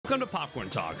Welcome to Popcorn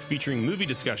Talk, featuring movie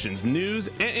discussions, news,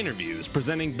 and interviews,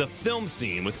 presenting The Film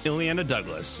Scene with Illeana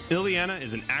Douglas. Illeana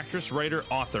is an actress, writer,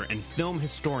 author, and film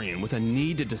historian with a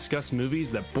need to discuss movies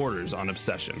that borders on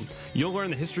obsession. You'll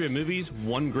learn the history of movies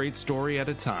one great story at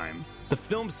a time. The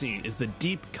Film Scene is the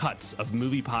deep cuts of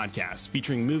movie podcasts,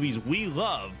 featuring movies we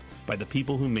love by the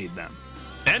people who made them.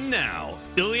 And now,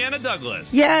 Illeana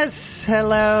Douglas. Yes,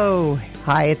 hello.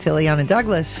 Hi, it's Illeana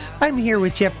Douglas. I'm here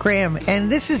with Jeff Cram,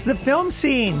 and this is The Film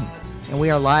Scene. And we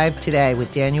are live today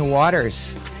with Daniel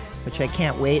Waters, which I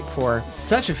can't wait for.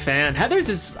 Such a fan. Heathers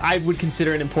is, I would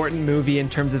consider, an important movie in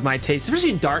terms of my taste, especially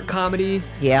in dark comedy.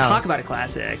 Yeah. Talk about a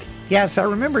classic. Yes, I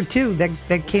remember, too,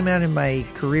 that came out in my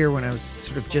career when I was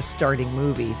sort of just starting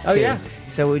movies, too. Oh, yeah?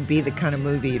 So it would be the kind of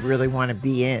movie you'd really want to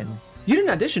be in. You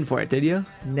didn't audition for it, did you?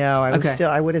 No,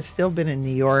 I would have still been in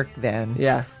New York then.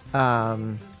 Yeah. Yeah,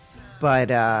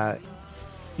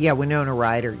 Winona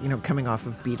Ryder, coming off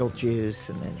of Beetlejuice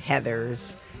and then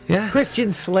Heathers. Yeah.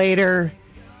 Christian Slater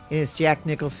in his Jack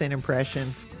Nicholson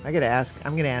impression. I'm going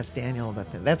to ask Daniel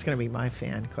about that. That's going to be my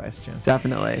fan question.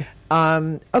 Definitely.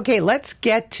 Okay, let's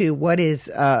get to what is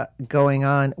going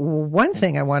on. One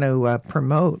thing I want to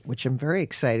promote, which I'm very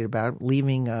excited about,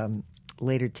 leaving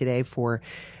later today for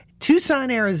Tucson,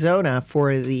 Arizona,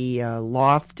 for the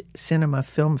Loft Cinema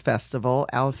Film Festival.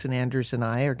 Allison Andrews and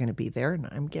I are going to be there, and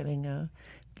I'm going to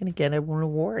get an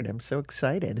award. I'm so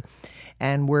excited.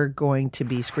 And we're going to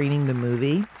be screening the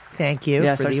movie. Thank you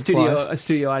for the applause. A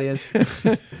studio audience.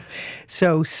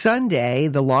 So Sunday,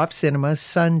 the Loft Cinema,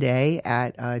 Sunday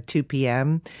at 2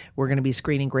 p.m., we're going to be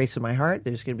screening Grace of My Heart.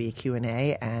 There's going to be a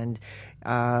Q&A, and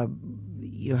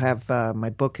you have my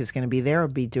book is going to be there. I'll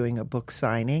be doing a book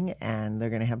signing, and they're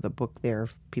going to have the book there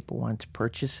if people want to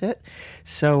purchase it.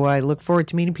 So I look forward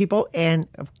to meeting people, and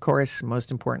of course,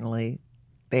 most importantly,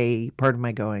 part of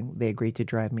my going, they agreed to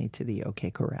drive me to the OK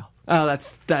Corral. Oh,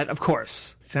 that, of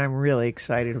course. So I'm really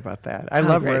excited about that. I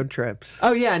love great. road trips.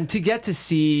 Oh, yeah, and to get to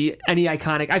see any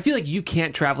iconic... I feel like you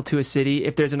can't travel to a city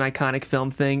if there's an iconic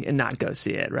film thing and not go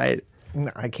see it, right? No,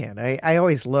 I can't. I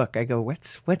always look. I go,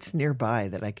 what's nearby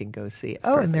that I can go see? That's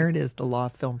perfect. And there it is, the Law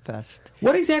Film Fest.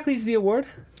 What exactly is the award?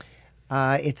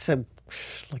 It's a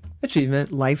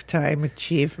Achievement. lifetime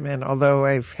achievement, although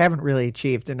I haven't really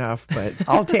achieved enough, but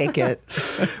I'll take it.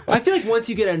 Well, I feel like once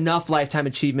you get enough Lifetime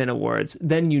Achievement Awards,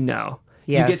 then you know.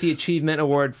 Yes. You get the Achievement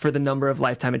Award for the number of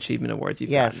Lifetime Achievement Awards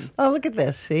you've gotten. Oh, look at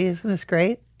this. See, isn't this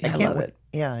great? Yeah, I can't love wait. it.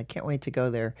 Yeah, I can't wait to go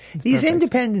there. It's These perfect.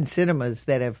 independent cinemas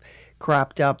that have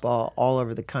cropped up all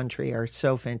over the country are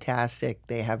so fantastic.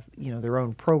 They have, their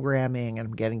own programming, and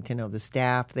I'm getting to know the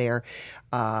staff there.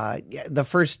 The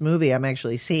first movie I'm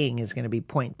actually seeing is going to be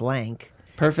Point Blank.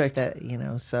 Perfect.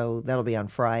 So that'll be on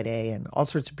Friday, and all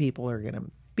sorts of people are going to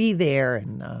be there,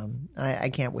 and I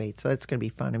can't wait. So that's going to be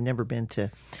fun. I've never been to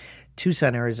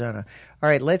Tucson, Arizona. All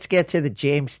right, let's get to the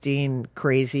James Dean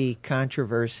crazy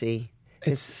controversy.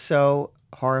 It's so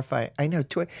horrifying. I know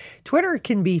Twitter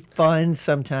can be fun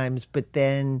sometimes, but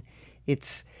then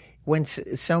it's when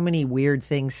so many weird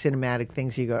things, cinematic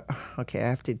things, you go, oh,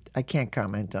 okay, I can't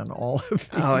comment on all of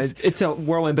these. Oh, it's a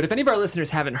whirlwind. But if any of our listeners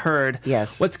haven't heard,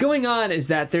 yes, what's going on is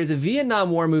that there's a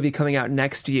Vietnam War movie coming out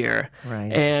next year.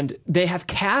 Right. And they have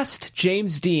cast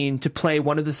James Dean to play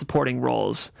one of the supporting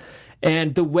roles.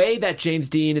 And the way that James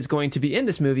Dean is going to be in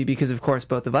this movie, because of course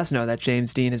both of us know that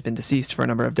James Dean has been deceased for a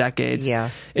number of decades,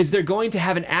 is they're going to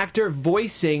have an actor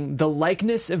voicing the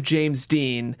likeness of James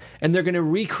Dean, and they're going to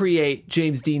recreate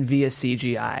James Dean via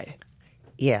CGI.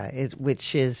 Yeah,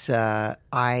 which is, I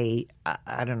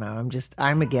don't know,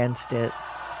 I'm against it.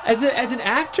 As an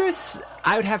actress,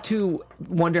 I would have to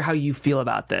wonder how you feel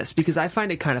about this, because I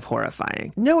find it kind of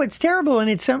horrifying. No, it's terrible,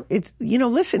 and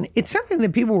listen, it's something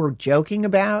that people were joking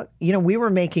about. We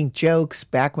were making jokes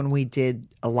back when we did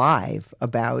Alive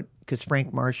about, because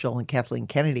Frank Marshall and Kathleen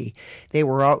Kennedy, they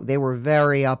were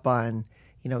very up on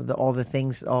all the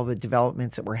things, all the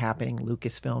developments that were happening,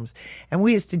 Lucasfilms. And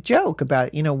we used to joke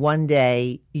about, one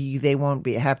day they won't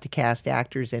have to cast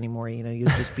actors anymore. You'll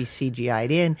just be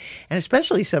CGI'd in. And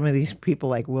especially some of these people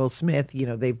like Will Smith,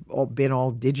 they've all been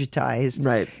all digitized.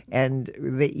 Right. And,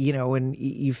 and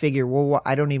you figure, well,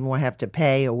 I don't even have to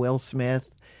pay a Will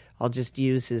Smith. I'll just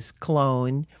use his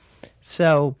clone.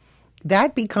 So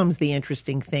that becomes the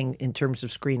interesting thing in terms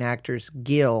of Screen Actors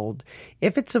Guild.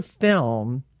 If it's a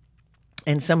film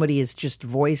and somebody is just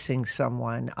voicing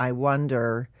someone, I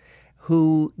wonder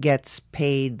who gets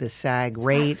paid the SAG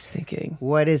rate. I was thinking.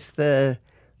 What is the,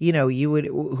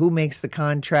 who makes the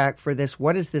contract for this?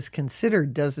 What is this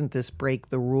considered? Doesn't this break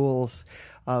the rules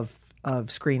of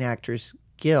Screen Actors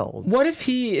Guild? What if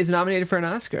he is nominated for an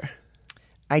Oscar?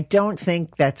 I don't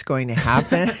think that's going to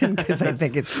happen because I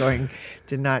think it's going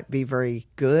to not be very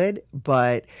good.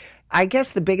 But I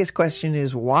guess the biggest question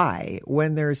is why,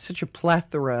 when there's such a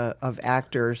plethora of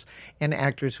actors and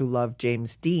actors who love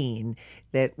James Dean,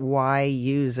 that why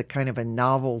use a kind of a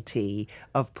novelty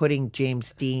of putting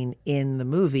James Dean in the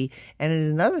movie? And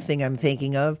another thing I'm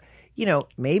thinking of,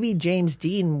 maybe James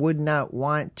Dean would not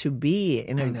want to be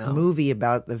in a movie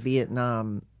about the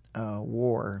Vietnam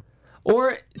War.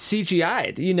 Or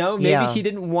CGI'd, maybe he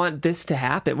didn't want this to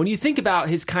happen. When you think about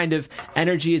his kind of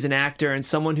energy as an actor and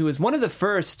someone who was one of the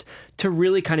first to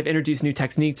really kind of introduce new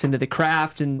techniques into the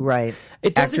craft. And right.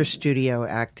 Actor studio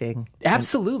acting.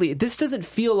 Absolutely. This doesn't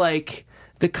feel like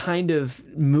the kind of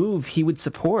move he would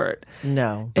support.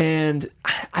 No. And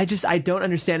I don't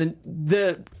understand. And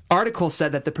the article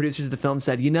said that the producers of the film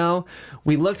said,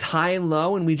 we looked high and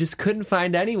low and we just couldn't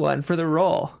find anyone for the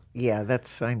role. Yeah,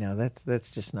 I know.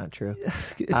 That's just not true.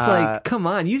 It's like, come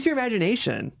on, use your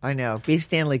imagination. I know. Be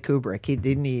Stanley Kubrick.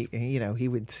 He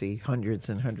would see hundreds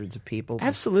and hundreds of people.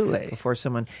 Absolutely. Before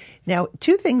someone. Now,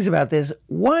 two things about this.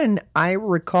 One, I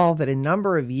recall that a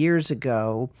number of years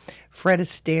ago, Fred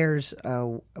Astaire's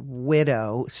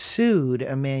widow sued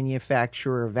a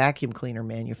vacuum cleaner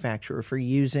manufacturer, for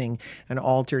using an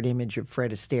altered image of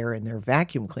Fred Astaire in their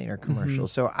vacuum cleaner commercial. Mm-hmm.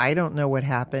 So I don't know what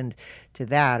happened to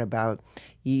that about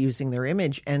using their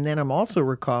image. And then I'm also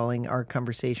recalling our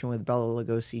conversation with Bela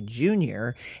Lugosi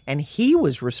Jr., and he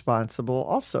was responsible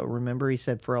also. Remember, he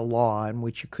said, for a law in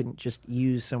which you couldn't just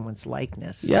use someone's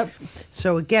likeness. Yep.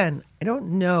 So again, I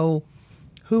don't know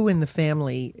who in the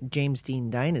family James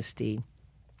Dean dynasty,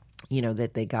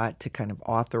 that they got to kind of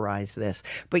authorize this.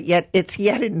 But yet it's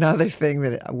yet another thing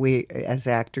that we as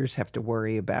actors have to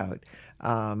worry about.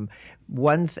 Along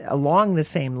the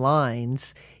same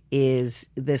lines is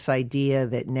this idea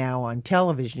that now on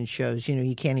television shows,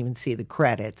 you can't even see the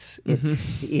credits.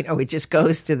 It just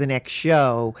goes to the next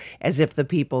show as if the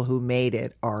people who made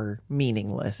it are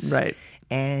meaningless. Right.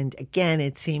 And again,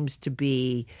 it seems to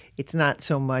be, it's not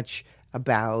so much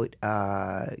about,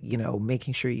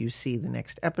 making sure you see the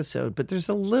next episode, but there's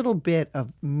a little bit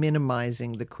of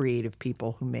minimizing the creative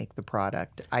people who make the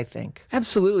product, I think.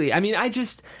 Absolutely. I mean,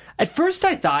 at first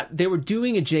I thought they were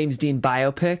doing a James Dean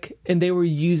biopic and they were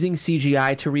using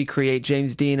CGI to recreate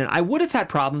James Dean, and I would have had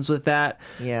problems with that,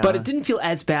 but it didn't feel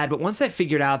as bad. But once I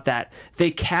figured out that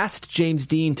they cast James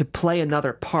Dean to play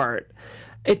another part,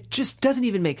 it just doesn't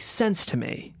even make sense to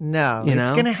me. No, it's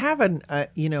going to have an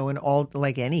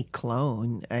like any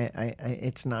clone.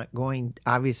 It's not going.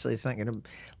 Obviously, it's not going to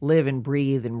live and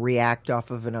breathe and react off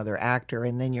of another actor.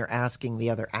 And then you're asking the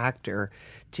other actor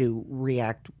to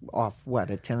react off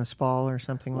a tennis ball or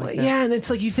something like that. Yeah, and it's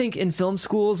like, you think in film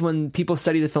schools when people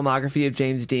study the filmography of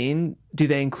James Dean, do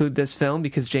they include this film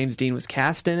because James Dean was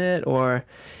cast in it, or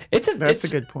that's a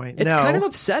good point. It's kind of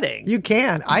upsetting. You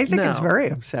can. I think it's very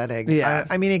upsetting. Yeah.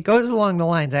 I mean, it goes along the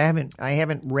lines. I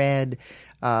haven't read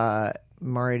Mr.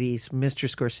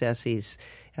 Scorsese's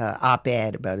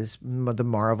op-ed about the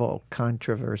Marvel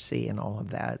controversy and all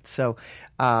of that. So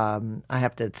I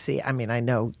have to see. I mean, I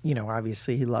know,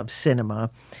 obviously he loves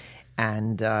cinema,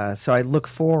 and so I look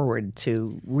forward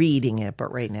to reading it.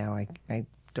 But right now, I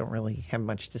don't really have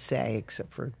much to say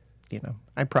except for,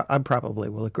 I probably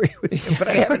will agree with you, but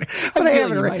I haven't. But I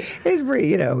haven't read. It's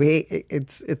pretty,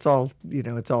 it's all,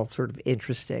 it's all sort of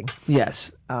interesting.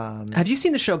 Yes. Have you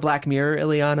seen the show Black Mirror,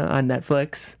 Illeana, on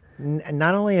Netflix?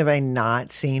 Not only have I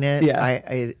not seen it,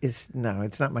 it's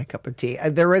not my cup of tea.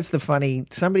 There is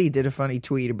somebody did a funny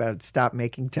tweet about stop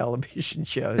making television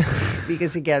shows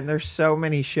because again, there's so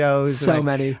many shows.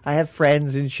 I have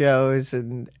friends in shows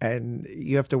and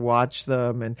you have to watch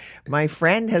them. And my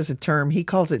friend has a term, he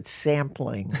calls it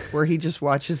sampling, where he just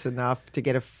watches enough to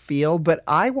get a feel. But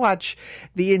I watch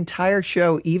the entire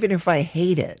show even if I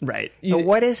hate it. Right.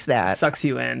 What is that? Sucks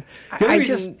you in.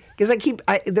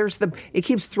 It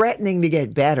keeps threatening to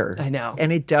get better. I know.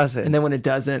 And it doesn't. And then when it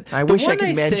doesn't. I wish I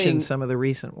could mention some of the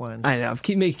recent ones. I know.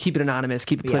 Keep it anonymous,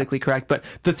 keep it politically correct. But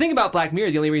the thing about Black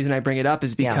Mirror, the only reason I bring it up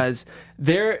is because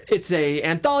it's a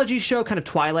anthology show, kind of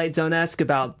Twilight Zone-esque,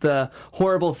 about the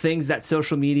horrible things that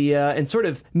social media and sort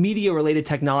of media-related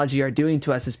technology are doing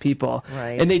to us as people.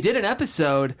 Right. And they did an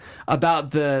episode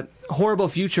about the horrible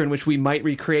future in which we might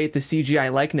recreate the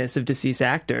CGI likeness of deceased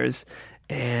actors.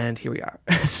 And here we are.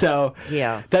 So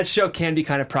that show can be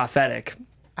kind of prophetic.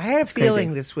 I had a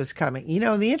feeling this was coming.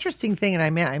 The interesting thing, and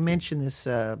I mentioned this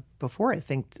before, I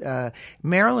think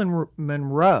Marilyn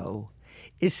Monroe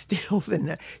is still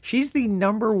she's the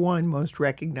number one most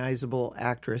recognizable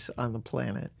actress on the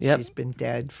planet. Yep. She's been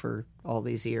dead for all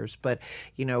these years, but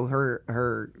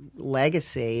her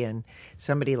legacy, and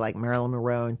somebody like Marilyn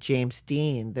Monroe and James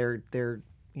Dean, they're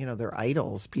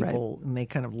idols. People, right. And they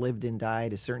kind of lived and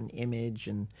died a certain image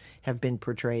and have been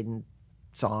portrayed in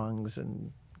songs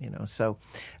and.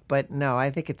 But no, I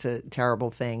think it's a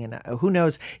terrible thing, and who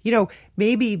knows?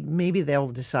 Maybe they'll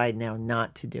decide now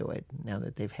not to do it now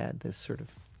that they've had this sort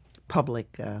of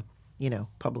public,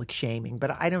 public shaming.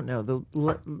 But I don't know.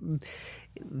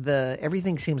 The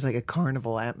everything seems like a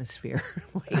carnival atmosphere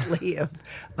lately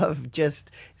of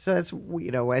just so that's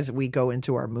as we go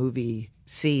into our movie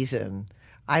season.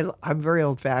 I'm very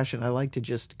old fashioned. I like to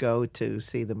just go to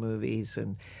see the movies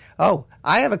and. Oh,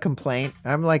 I have a complaint.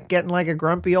 I'm getting like a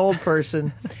grumpy old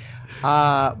person.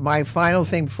 My final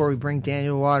thing before we bring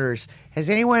Daniel Waters.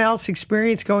 Has anyone else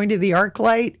experienced going to the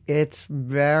ArcLight? It's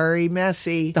very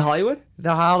messy. The Hollywood?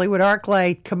 The Hollywood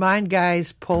ArcLight. Come on,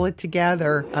 guys. Pull it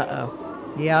together.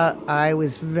 Uh-oh. Yeah, I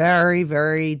was very,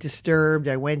 very disturbed.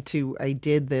 I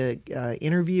did the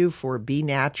interview for Be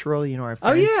Natural, our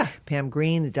friend Pam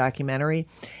Green, the documentary.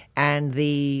 And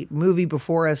the movie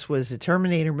before us was a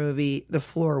Terminator movie. The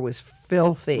floor was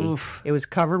filthy. Oof. It was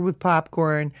covered with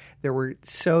popcorn. There were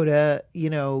soda,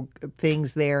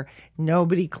 things there.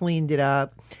 Nobody cleaned it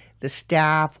up. The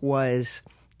staff was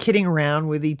kidding around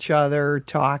with each other,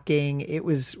 talking. It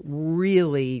was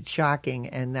really shocking,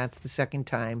 and that's the second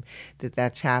time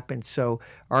that's happened. So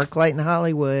ArcLight in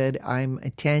Hollywood, I'm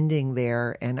attending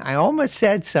there, and I almost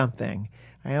said something.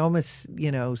 I almost,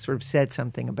 sort of said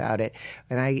something about it.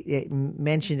 And I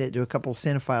mentioned it to a couple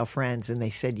cinephile friends, and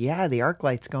they said, yeah, the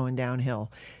ArcLight's going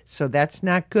downhill. So that's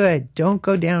not good. Don't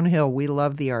go downhill. We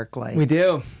love the ArcLight. We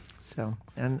do. So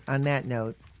on that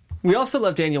note. We also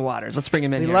love Daniel Waters. Let's bring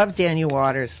him in. We love Daniel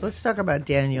Waters. Let's talk about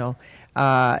Daniel.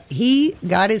 He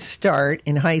got his start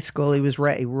in high school. He was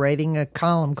writing a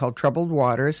column called Troubled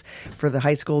Waters for the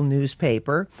high school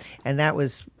newspaper, and that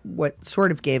was what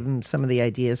sort of gave him some of the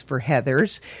ideas for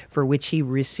Heathers, for which he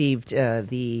received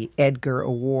the Edgar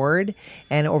Award.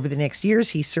 And over the next years,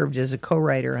 he served as a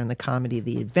co-writer on the comedy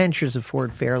The Adventures of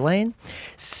Ford Fairlane,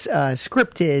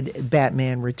 scripted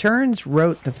Batman Returns,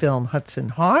 wrote the film Hudson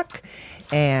Hawk,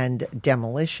 and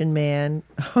Demolition Man,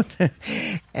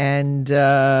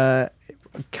 and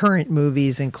current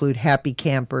movies include Happy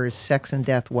Campers, Sex and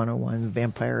Death 101,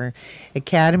 Vampire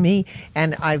Academy,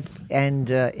 and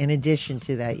in addition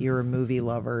to that, you're a movie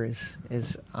lover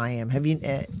as I am. Have you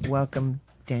welcome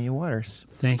Daniel Waters?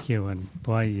 Thank you, and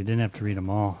boy, you didn't have to read them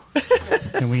all.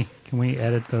 Can we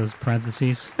edit those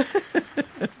parentheses?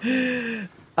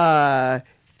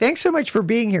 Thanks so much for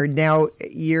being here. Now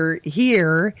you're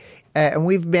here. And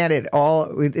we've met at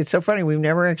all. It's so funny. We've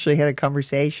never actually had a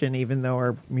conversation, even though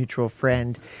our mutual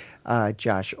friend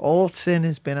Josh Olson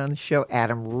has been on the show.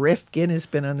 Adam Rifkin has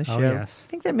been on the show. Oh, yes.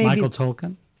 I think that Michael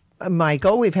Tolkien.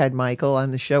 Michael. We've had Michael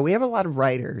on the show. We have a lot of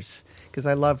writers because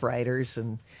I love writers,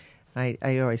 and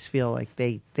I always feel like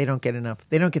they don't get enough.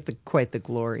 They don't get quite the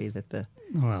glory that the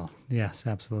Well, yes,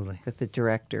 absolutely. That the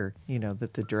director,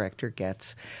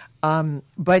 gets.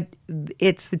 But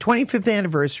it's the 25th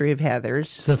anniversary of Heathers.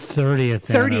 It's the 30th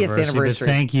anniversary.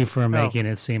 But thank you for making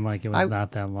it seem like it was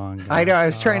not that long ago. I know. I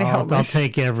was trying to help. I'll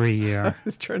take every year. I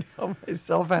was trying to help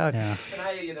myself out. Yeah. And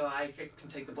I can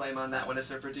take the blame on that one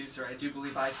as a producer. I do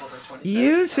believe I told her 25.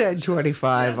 You said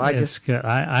 25. Yes. It's good.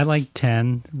 I like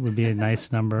 10 would be a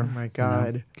nice number. Oh my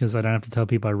God. Because I don't have to tell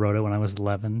people I wrote it when I was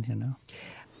 11,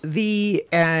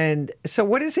 And so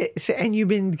what is it? And you've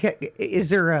been, is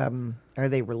there, are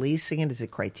they releasing it? Is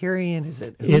it Criterion? Is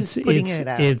it, who's putting it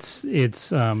out? It's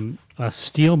a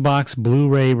Steelbox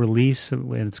Blu-ray release,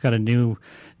 and it's got a new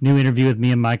interview with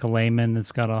me and Michael Lehman.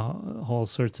 It's got a whole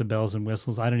sorts of bells and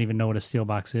whistles. I don't even know what a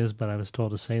Steelbox is, but I was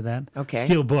told to say that. Okay.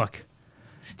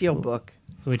 Steelbook,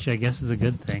 which I guess is a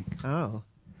good thing. Oh.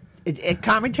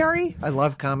 Commentary? I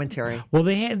love commentary. Well,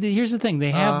 here's the thing.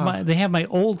 They have my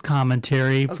old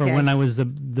commentary from when I was the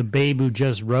babe who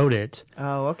just wrote it.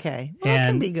 Oh, okay. Well, that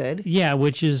can be good. Yeah,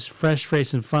 which is fresh,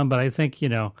 face, and fun. But I think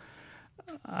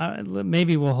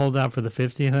maybe we'll hold out for the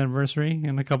 50th anniversary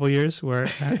in a couple of years, where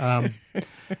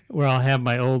I'll have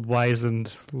my old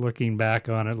wizened looking back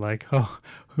on it, like, oh,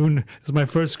 this is my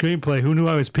first screenplay. Who knew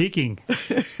I was peaking?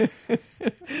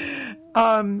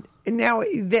 Now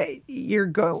that you're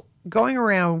going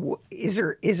around, is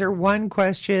there one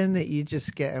question that you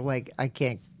just get, like, I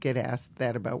can't get asked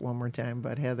that about one more time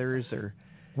about Heathers, or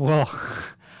Well,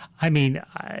 I mean,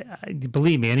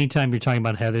 believe me, anytime you're talking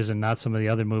about Heathers and not some of the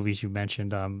other movies you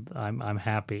mentioned, I'm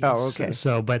happy. Oh, okay.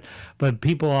 But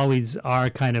people always are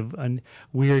kind of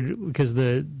weird because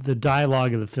the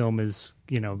dialogue of the film is,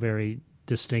 very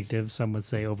distinctive. Some would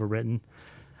say overwritten.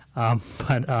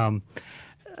 But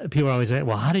people always say,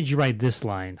 well, how did you write this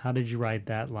line? How did you write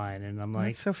that line? And I'm like,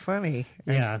 that's so funny.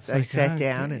 Yeah. I sat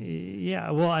down and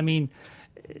yeah. Well, I mean,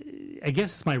 I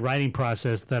guess it's my writing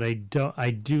process that I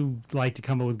do like to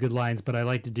come up with good lines, but I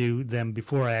like to do them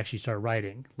before I actually start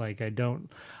writing. Like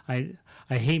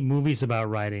I hate movies about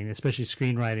writing, especially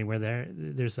screenwriting, where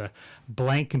there's a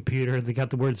blank computer. They got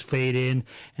the words fade in,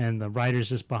 and the writer's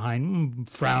just behind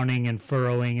frowning and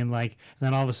furrowing, and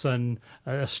then all of a sudden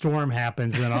a storm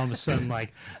happens, and then all of a sudden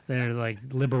they're like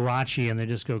Liberace, and they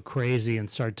just go crazy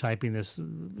and start typing this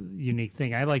unique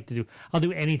thing. I'll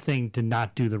do anything to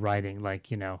not do the writing,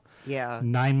 yeah.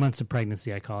 9 months of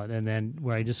pregnancy, I call it, and then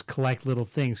where I just collect little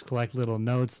things, collect little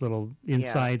notes, little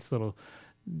insights, little.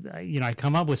 I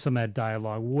come up with some of that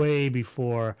dialogue way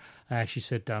before I actually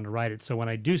sit down to write it. So when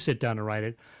I do sit down to write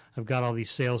it, I've got all these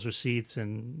sales receipts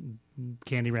and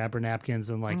candy wrapper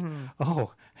napkins and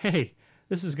oh, hey,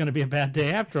 this is going to be a bad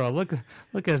day after all. Look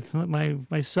at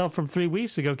myself from 3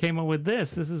 weeks ago came up with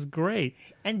this. This is great.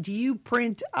 And do you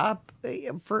print up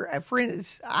for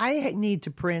instance, I need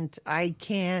to print. I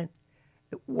can't.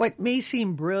 What may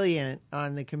seem brilliant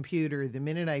on the computer, the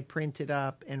minute I print it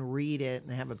up and read it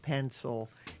and have a pencil,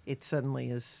 it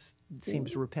suddenly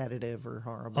seems repetitive or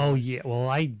horrible. Oh yeah, well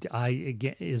I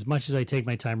again, as much as I take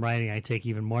my time writing, I take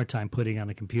even more time putting on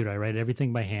the computer. I write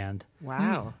everything by hand.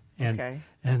 Wow. Okay.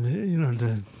 And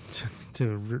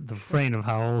to refrain of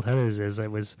how old Heathers is, it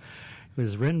was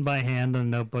written by hand on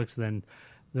notebooks. Then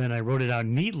I wrote it out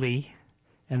neatly,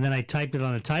 and then I typed it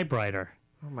on a typewriter.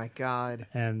 Oh, my God.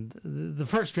 And the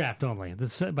first draft only.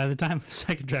 By the time of the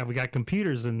second draft, we got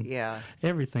computers and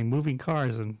everything, moving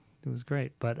cars, and it was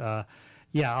great. But,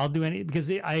 I'll do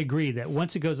because I agree that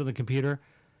once it goes on the computer,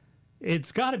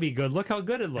 it's got to be good. Look how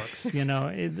good it looks.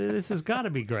 This has got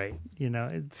to be great.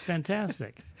 It's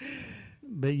fantastic.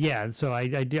 But, yeah, so I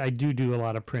do a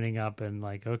lot of printing up and,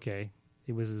 okay,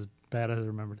 it was as bad as I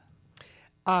remembered.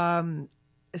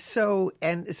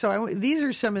 These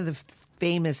are some of the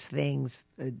famous things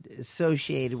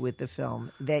associated with the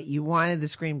film. That you wanted the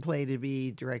screenplay to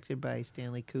be directed by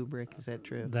Stanley Kubrick. Is that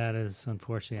true? That is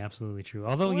unfortunately absolutely true.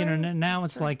 Although now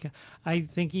it's I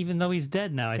think even though he's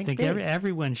dead now, I think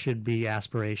everyone should be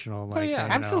aspirational.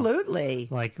 Absolutely.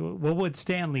 What would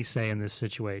Stanley say in this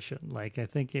situation? I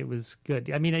think it was good.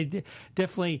 I mean,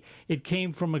 definitely it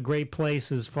came from a great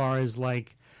place as far as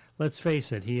let's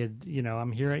face it. He had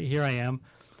I'm here I am.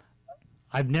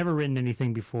 I've never written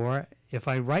anything before. If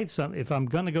I write if I'm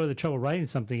going to go to the trouble writing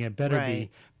something, it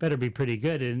better be pretty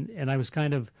good. And I was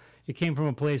it came from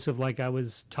a place of I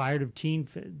was tired of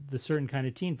the certain kind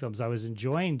of teen films. I was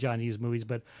enjoying John Hughes movies,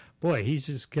 but boy, he's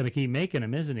just going to keep making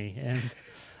them, isn't he?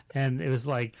 And it was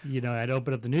I'd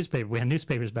open up the newspaper. We had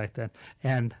newspapers back then,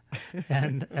 and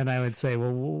I would say,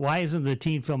 well, why isn't the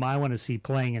teen film I want to see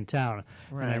playing in town?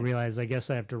 Right. And I realized I guess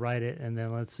I have to write it, and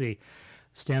then let's see.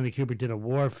 Stanley Kubrick did a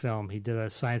war film. He did a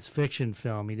science fiction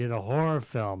film. He did a horror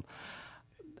film.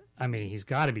 I mean, he's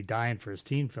got to be dying for his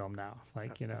teen film now.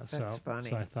 That's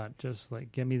funny. So I thought, just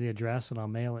give me the address and I'll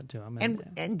mail it to him.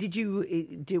 And did you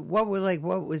what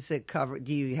was the cover?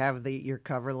 Do you have your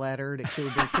cover letter to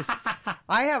Kubrick? 'Cause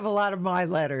I have a lot of my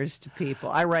letters to people.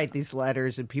 I write these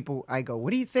letters and I go,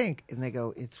 what do you think? And they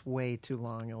go, it's way too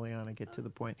long, Illeana, get to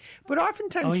the point. But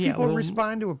oftentimes people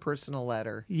respond to a personal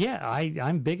letter. Yeah,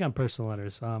 I'm big on personal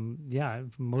letters.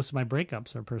 Most of my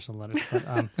breakups are personal letters.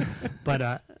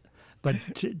 But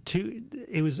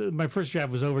it was my first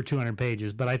draft was over 200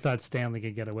 pages, but I thought Stanley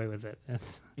could get away with it.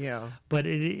 Yeah. But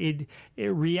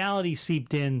reality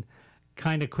seeped in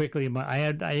kind of quickly. I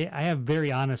have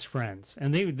very honest friends,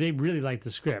 and they really liked the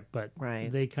script, but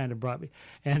they kind of brought me.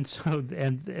 And so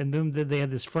and then they had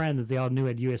this friend that they all knew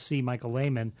at USC, Michael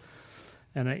Lehman.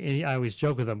 And I always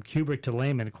joke with him, Kubrick to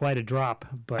Lehman, quite a drop.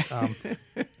 But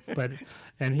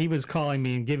and he was calling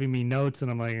me and giving me notes, and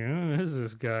I'm like, who's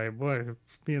this guy? Boy,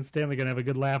 me and Stanley gonna have a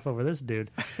good laugh over this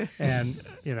dude. And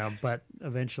but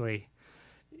eventually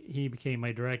he became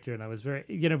my director, and I was very,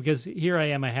 because here I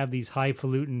am, I have these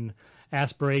highfalutin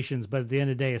aspirations, but at the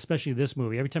end of the day, especially this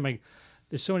movie, every time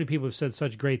there's so many people who've said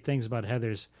such great things about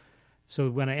Heathers. So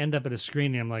when I end up at a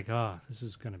screening, I'm like, oh, this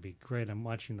is going to be great. I'm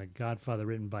watching The Godfather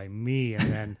written by me.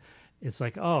 And then it's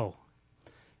like, oh,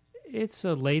 it's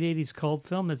a late 80s cult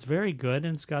film that's very good,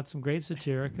 and it's got some great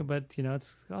satiric, but,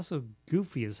 it's also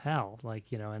goofy as hell.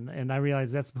 And I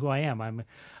realize that's who I am.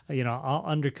 I'll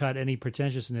undercut any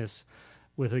pretentiousness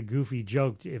with a goofy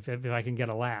joke if I can get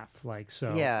a laugh. Like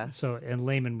so. Yeah. So and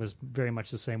Lehman was very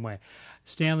much the same way.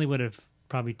 Stanley would have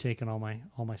probably taken all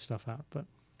my stuff out, but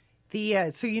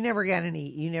so you never got any.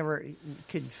 You never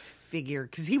could figure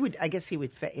because he would. I guess he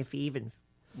would if he even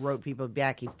wrote people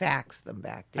back. He faxed them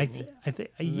back. Didn't he? I think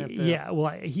yeah.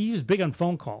 Well, he was big on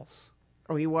phone calls.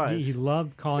 Oh, he was. He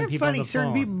loved calling people funny? on the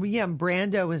Certain phone. people, yeah.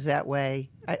 Brando is that way.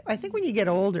 I think when you get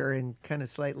older and kind of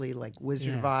slightly like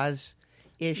Wizard of Oz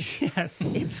ish, yes,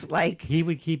 it's like he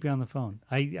would keep you on the phone.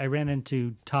 I ran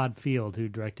into Todd Field, who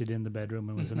directed In the Bedroom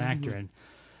and was an actor,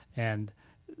 and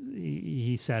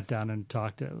he sat down and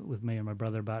talked with me and my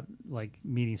brother about like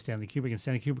meeting Stanley Kubrick, and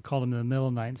Stanley Kubrick called him in the middle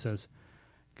of the night and says,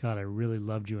 "God, I really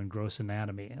loved you in Gross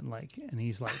Anatomy," and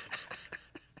he's like,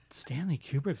 "Stanley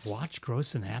Kubrick watched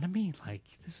Gross Anatomy? Like,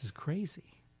 this is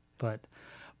crazy." But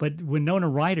Winona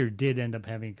Ryder did end up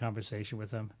having a conversation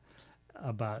with him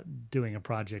about doing a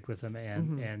project with him,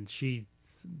 and she,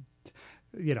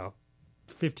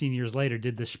 15 years later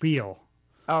did the spiel.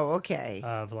 Oh, okay.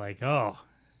 Of like,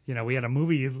 we had a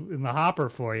movie in the hopper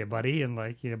for you, buddy, and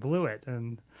like you blew it.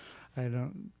 And I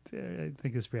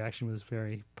think his reaction was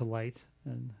very polite.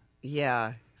 And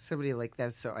yeah, somebody like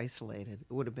that's so isolated.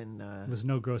 It would have been. There was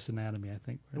no Gross Anatomy, I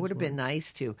think. It would have been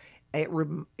nice to. It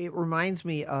reminds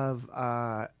me of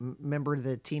remember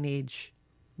the Teenage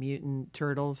Mutant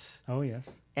Turtles? Oh yes.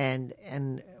 And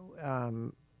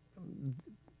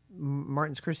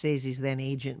Martin Scorsese's then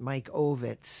agent Mike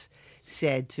Ovitz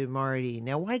said to Marty,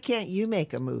 "Now why can't you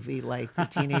make a movie like the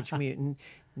Teenage Mutant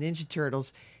Ninja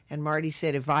Turtles?" And Marty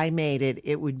said, "If I made it,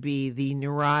 it would be the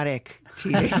neurotic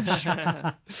Teenage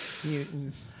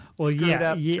Mutants." Well,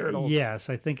 Turtles. Yes,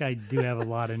 I think I do have a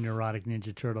lot of neurotic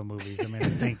Ninja Turtle movies. I mean, I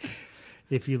think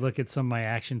if you look at some of my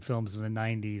action films in the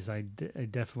 '90s, I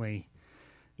definitely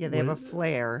they have a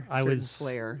flair.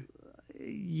 Flair.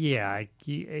 Yeah,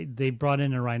 they brought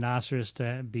in a rhinoceros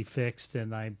to be fixed,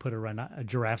 and I put a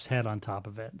giraffe's head on top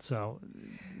of it. So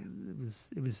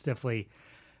it was definitely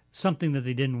something that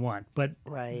they didn't want, but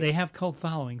they have cult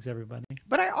followings. Everybody.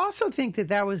 But I also think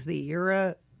that was the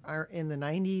era in the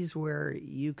 90s where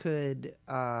you could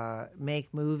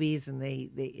make movies, and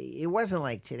it wasn't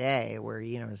like today where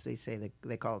as they say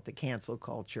they call it the cancel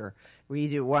culture, where you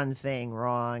do one thing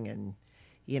wrong and.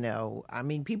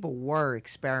 People were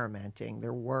experimenting.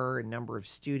 There were a number of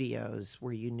studios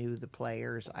where you knew the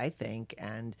players, I think.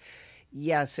 And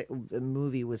yes, the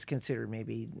movie was considered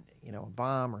maybe, a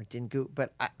bomb or it didn't go.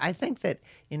 But I think that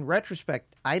in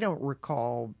retrospect, I don't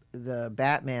recall the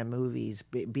Batman movies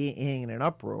being in an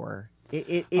uproar.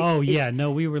 We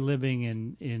were living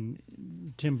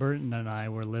in Tim Burton and I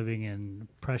were living in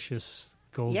precious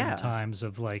golden times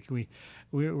of like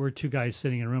we're two guys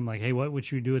sitting in a room like, hey, what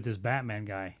would you do with this Batman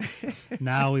guy?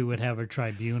 Now we would have a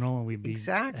tribunal and we'd be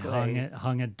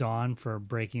hung at dawn for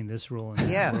breaking this rule and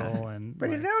that rule.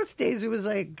 But in those days it was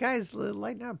like, guys,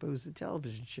 lighten up. It was a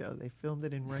television show. They filmed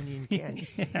it in Runyon Canyon.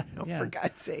 For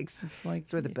God's sakes. It's like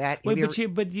for the Bat.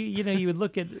 You would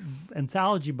look at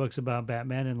anthology books about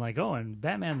Batman and like, and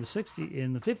Batman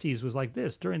in the 50s was like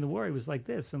this. During the war he was like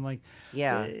this, and like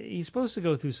he's supposed to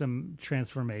go through some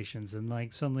transformations, and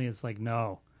like suddenly it's like, no,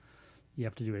 you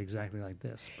have to do it exactly like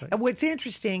this. But and what's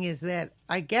interesting is that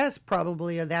I guess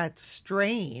probably of that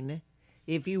strain,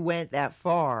 if you went that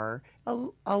far,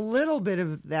 a little bit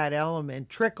of that element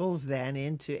trickles then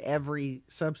into every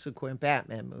subsequent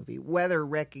Batman movie, whether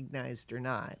recognized or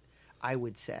not. I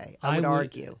would say. I would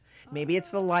argue. Maybe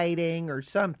it's the lighting or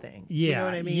something. Yeah, you know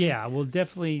what I mean? Yeah, well,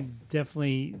 definitely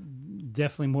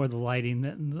more the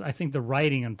lighting. I think the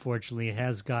writing, unfortunately,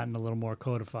 has gotten a little more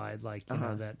codified. Like, you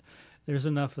know, that there's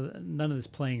enough of none of this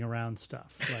playing around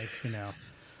stuff. Like,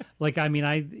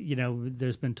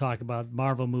 there's been talk about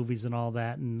Marvel movies and all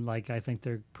that, and like, I think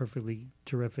they're perfectly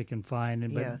terrific and fine.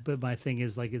 And but my thing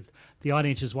is like, the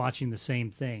audience is watching the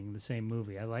same thing, the same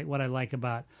movie. What I like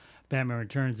about Batman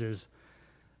Returns is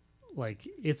like,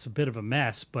 it's a bit of a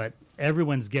mess, but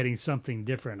everyone's getting something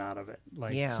different out of it.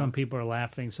 Like, some people are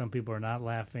laughing, some people are not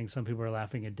laughing, some people are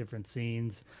laughing at different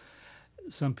scenes.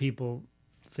 Some people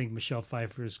think Michelle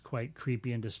Pfeiffer is quite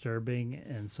creepy and disturbing,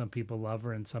 and some people love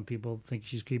her, and some people think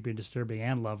she's creepy and disturbing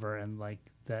and love her, and like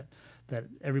that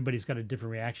everybody's got a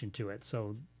different reaction to it.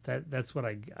 So that's what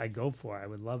I go for. I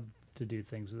would love to do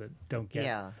things that don't get.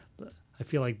 Yeah. I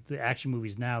feel like the action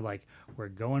movies now, like, we're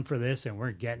going for this and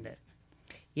we're getting it.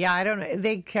 Yeah, I don't know.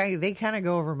 They kind of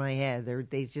go over my head.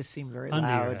 They just seem very Under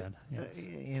your loud. head, yes.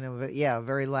 But yeah,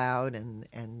 very loud, and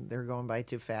they're going by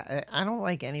too fast. I don't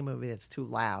like any movie that's too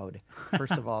loud.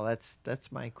 First of all,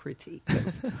 that's my critique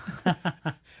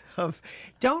of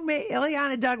don't make.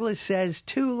 Illeana Douglas says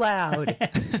too loud.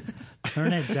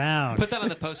 Turn it down. Put that on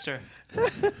the poster.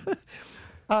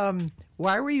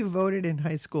 Why were you voted in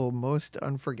high school most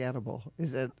unforgettable?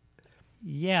 Is it?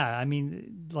 Yeah, I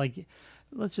mean, like,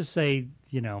 let's just say,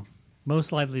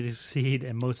 most likely to succeed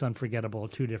and most unforgettable are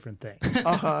two different things.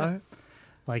 Uh-huh.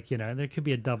 Like, there could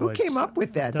be a double. Who came up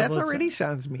with that? That already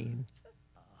sounds mean.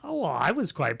 Oh, well, I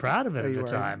was quite proud of it at the were.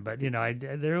 time, but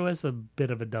there was a bit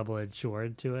of a double-edged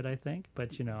sword to it, I think.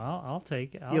 But I'll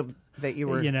take it. That you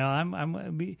were.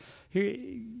 I'm here.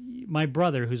 My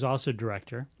brother, who's also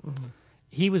director,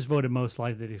 he was voted most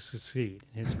likely to succeed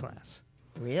in his class.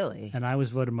 Really? And I was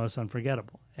voted most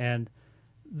unforgettable. And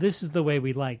this is the way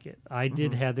we like it. I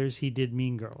did Heathers, he did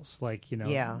Mean Girls. Like,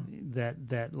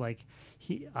 that like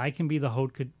I can be the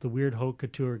weird haute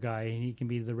couture guy, and he can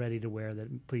be the ready to wear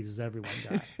that pleases everyone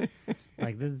guy.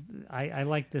 Like this, I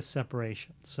like this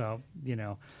separation. So,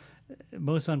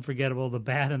 most unforgettable, the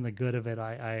bad and the good of it,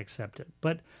 I accept it.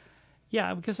 But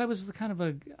yeah, because I was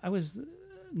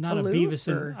not aloof, a Beavis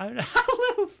and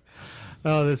aloof.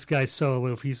 Oh, this guy's so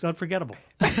aloof. He's unforgettable.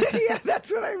 Yeah,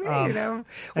 that's what I mean.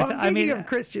 Well, I'm thinking of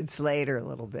Christian Slater a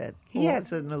little bit. He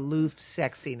has an aloof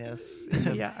sexiness in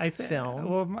the film.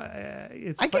 Well,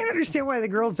 I can't understand why the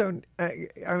girls don't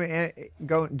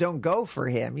go for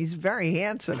him. He's very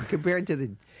handsome compared to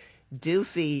the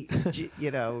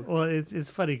doofy, Well, it's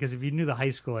funny because if you knew the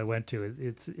high school I went to,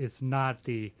 it's not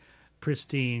the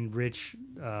pristine, rich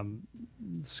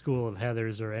school of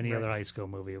Heathers or any other high school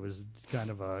movie. It was kind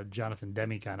of a Jonathan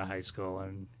Demme kind of high school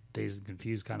and Dazed and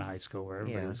Confused kind of high school where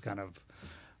everybody was kind of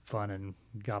fun and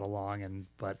got along.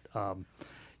 But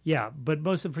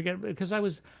most unforgettable because I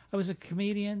was a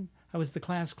comedian. I was the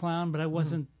class clown, but I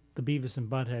wasn't the Beavis and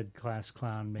Butthead class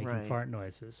clown making fart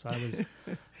noises. I was,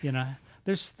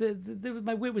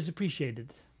 my wit was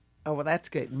appreciated. Oh, well, that's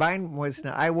good. Mine was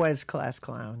not. I was class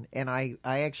clown, and I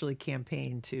actually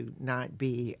campaigned to not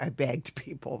be. I begged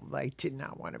people. I did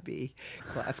not want to be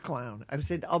class clown. I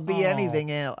said, I'll be anything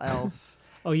else.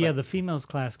 Oh, yeah, the females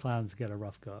class clowns get a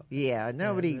rough go. Yeah,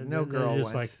 no girl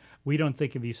just wants. Like, we don't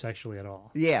think of you sexually at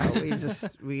all. Yeah,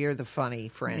 we're the funny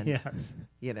friend. Yes.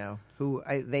 Who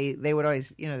they would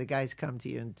always, the guys come to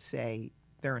you and say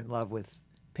they're in love with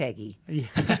Peggy.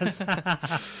 Yes.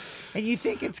 And you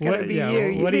think it's going to be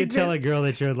you. What do you tell a girl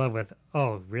that you're in love with?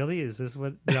 Oh, really? Is this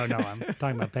what? No, I'm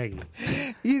talking about Peggy.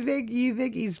 You think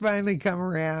he's finally come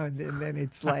around, and then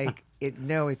it's like,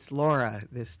 it's Laura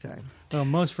this time. Well,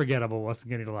 most forgettable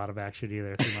wasn't getting a lot of action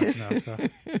either, if you must know.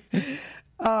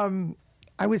 So.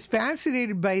 I was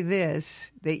fascinated by this,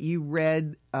 that you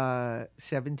read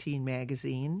 17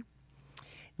 magazine.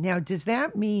 Now, does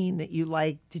that mean that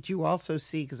did you also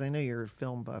see, because I know you're a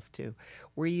film buff too,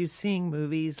 were you seeing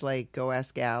movies like Go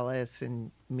Ask Alice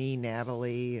and Me,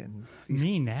 Natalie?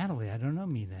 Me, Natalie? I don't know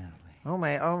Me, Natalie. Oh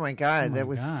my God, that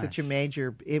was such a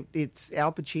major, it's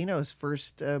Al Pacino's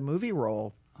first movie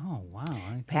role. Oh, wow.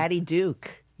 Patty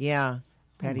Duke, yeah.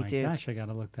 Patty oh my Duke. Gosh, I got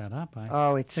to look that up. I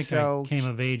I came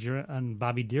of age on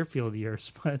Bobby Deerfield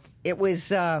years, but it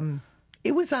was on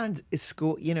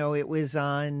school. It was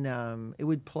on. It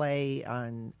would play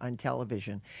on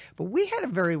television. But we had a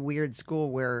very weird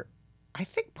school where I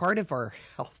think part of our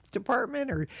health department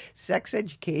or sex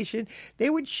education, they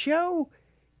would show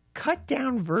cut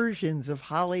down versions of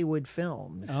Hollywood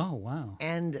films. Oh, wow.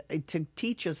 And to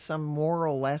teach us some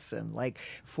moral lesson, like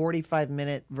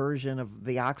 45-minute version of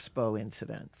the Oxbow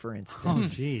incident, for instance. Oh,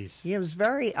 jeez. Yeah, it was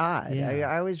very odd. Yeah.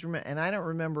 I always remember, and I don't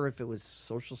remember if it was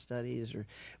social studies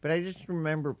but I just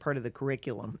remember part of the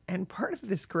curriculum. And part of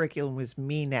this curriculum was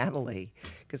Me, Natalie,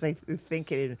 because I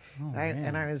think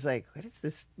and I was like, what is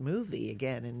this movie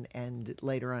again? And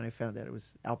later on I found out it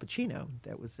was Al Pacino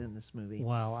that was in this movie.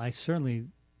 Well, I certainly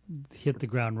hit the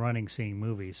ground running seeing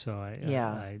movies, so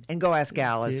and Go Ask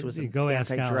Alice was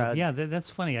anti-drug. Yeah, that's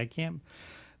funny. I can't.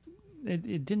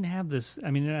 It didn't have this.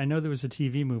 I mean, I know there was a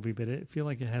TV movie, but I feel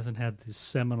like it hasn't had this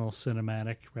seminal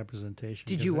cinematic representation.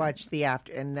 Did you watch the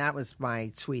after? And that was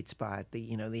my sweet spot.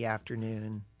 The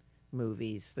afternoon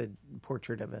movies, the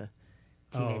Portrait of a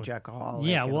Teenage Alcoholic.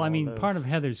 Yeah, well, I mean, part of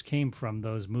Heathers came from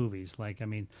those movies. Like, I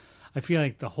mean, I feel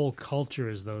like the whole culture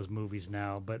is those movies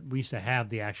now, but we used to have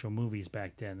the actual movies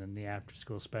back then and the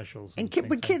after-school specials.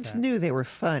 But kids knew they were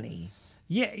funny.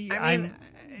 Yeah,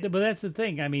 but that's the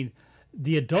thing. I mean,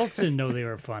 the adults didn't know they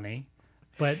were funny,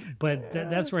 but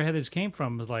that's where Heather's came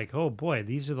from. Was like, oh boy,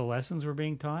 these are the lessons we're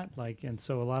being taught. Like, and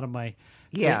so a lot of my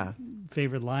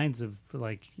favorite lines of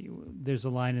like, there's a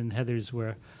line in Heather's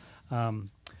where.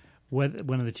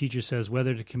 One of the teachers says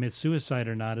whether to commit suicide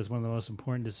or not is one of the most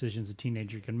important decisions a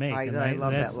teenager can make. I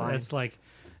love that line. That's like,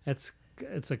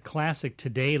 it's a classic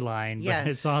today line, but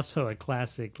it's also a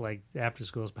classic like after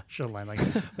school special line. Like,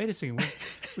 wait a second,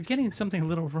 we're getting something a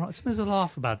little wrong. Something's a little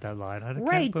off about that line.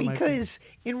 Right, because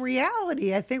in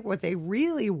reality, I think what they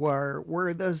really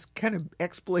were those kind of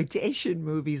exploitation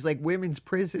movies, like women's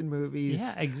prison movies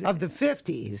of the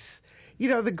 50s. You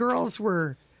know, the girls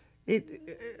were.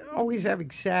 Always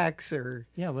having sex or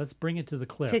let's bring it to the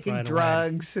cliff. Taking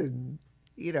drugs and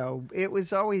it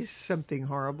was always something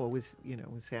horrible was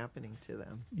happening to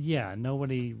them. Yeah,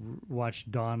 nobody watched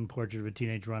Dawn: Portrait of a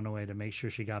Teenage Runaway to make sure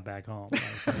she got back home.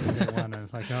 They want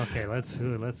to okay,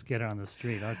 let's get her on the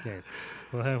street. Okay,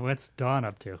 well, what's Dawn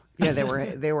up to? Yeah,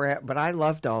 they were, but I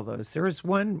loved all those. There was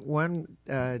one.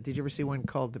 Did you ever see one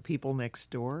called The People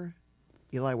Next Door?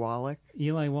 Eli Wallach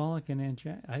and Aunt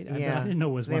Jack. I didn't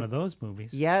know it was one of those movies.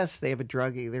 Yes, they have a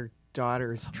druggie. Their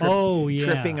daughter's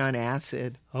tripping on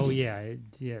acid. Oh yeah,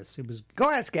 yes, it was.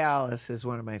 Go Ask Alice is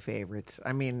one of my favorites.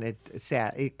 I mean, it's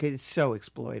sad. It's so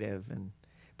exploitive,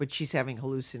 but she's having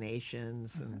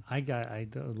hallucinations. And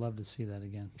I'd love to see that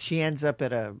again. She ends up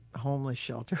at a homeless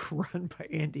shelter run by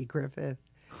Andy Griffith.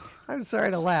 I'm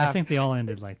sorry to laugh. I think they all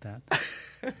ended like that.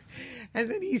 And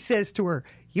then he says to her,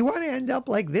 "You want to end up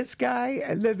like this guy?"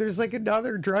 And then there's like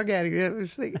another drug addict. You're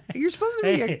supposed to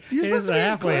be you're supposed to be a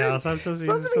halfway house. I'm supposed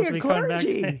to be a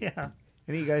clergy. Yeah.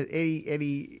 And he goes, and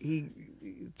he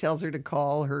tells her to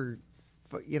call her.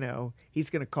 He's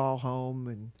going to call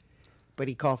home, but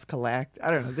he calls collect. I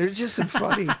don't know. There's just some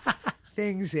funny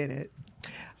things in it.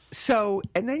 So,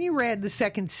 and then you read The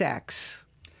Second Sex.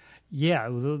 Yeah,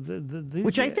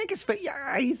 which I think is.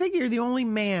 I think you're the only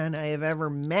man I have ever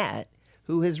met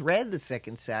who has read The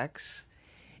Second Sex,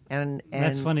 and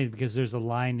that's funny because there's a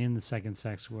line in The Second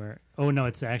Sex where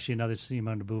it's actually another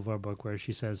Simone de Beauvoir book where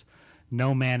she says,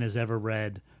 "No man has ever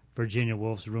read Virginia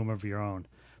Woolf's Room of Your Own."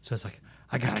 So it's like,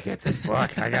 I gotta get this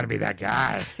book. I gotta be that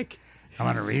guy. I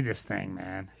want to read this thing,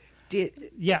 man.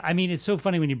 I mean, it's so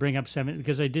funny when you bring up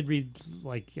because I did read,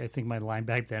 like, I think my line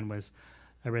back then was,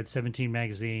 I read 17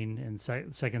 magazine, and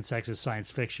Second Sex is science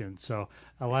fiction. So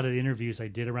a lot of the interviews I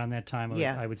did around that time,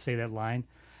 I would say that line.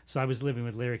 So I was living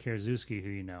with Larry Karaszewski, who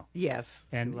you know. Yes,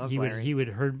 and he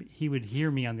would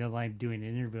hear me on the other line doing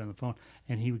an interview on the phone,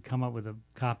 and he would come up with a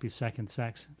copy of Second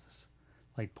Sex,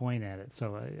 like point at it.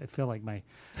 So I feel like my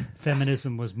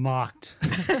feminism was mocked.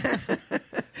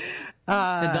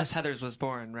 And thus Heather's was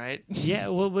born, right? Yeah.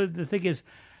 Well, the thing is,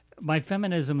 my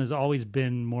feminism has always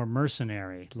been more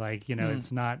mercenary. Like,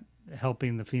 it's not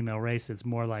helping the female race. It's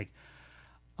more like,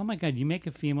 oh my God, you make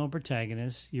a female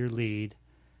protagonist your lead,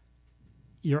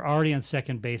 you're already on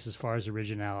second base as far as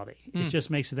originality. It just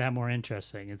makes it that more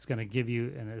interesting. It's going to give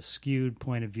you a skewed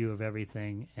point of view of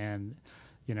everything. And,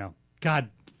 God,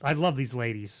 I love these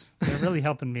ladies. They're really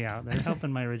helping me out. They're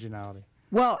helping my originality.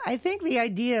 Well, I think the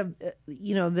idea,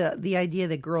 the idea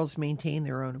that girls maintain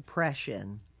their own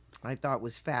oppression, I thought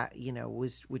was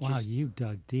you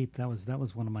dug deep. That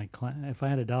was one of my if I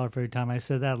had $1 for every time I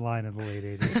said that line in the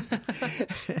late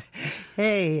 80s.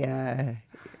 Hey,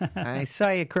 I saw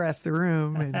you across the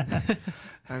room,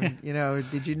 and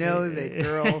did you know that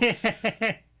girls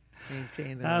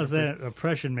maintain their how's that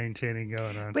oppression maintaining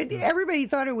going on? But everybody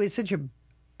thought it was such a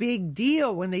big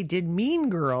deal when they did Mean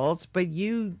Girls, but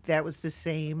that was the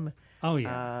same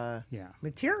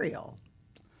material.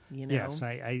 Yes,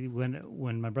 I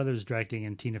when my brother was directing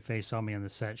and Tina Fey saw me on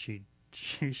the set, she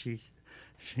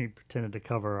pretended to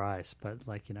cover her eyes, but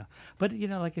like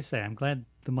I say, I'm glad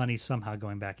the money's somehow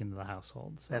going back into the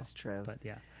household. So. That's true. But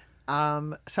yeah.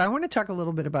 So I want to talk a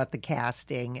little bit about the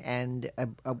casting, and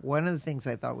one of the things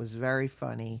I thought was very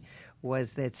funny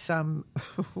was that a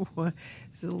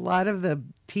lot of the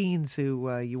teens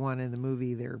who you want in the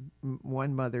movie,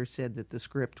 one mother said that the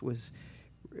script was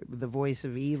the voice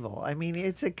of evil. I mean,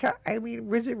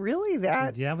 was it really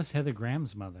that? Yeah, that was Heather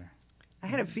Graham's mother. I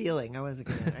had a feeling. I wasn't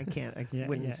gonna. I can't. I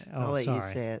wouldn't. Yeah. I'll let you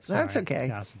say it. That's okay.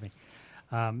 Gossiping.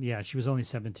 She was only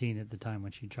 17 at the time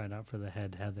when she tried out for the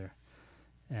head Heather.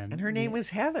 And her name was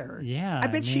Heather. Yeah, I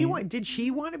bet did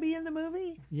she want to be in the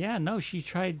movie? Yeah, no, she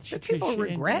tried. People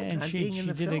regret not being in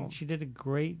the film. She did a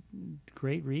great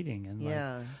reading,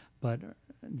 and but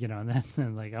and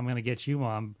then like, I'm going to get you,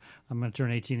 Mom. I'm going to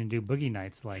turn 18 and do Boogie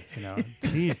Nights. Like,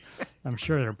 geez, I'm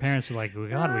sure their parents are like, oh,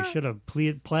 God, we should have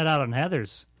pled out on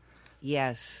Heather's.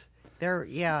 Yes, there.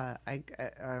 Yeah,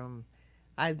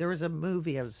 there was a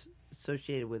movie I was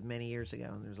associated with many years ago,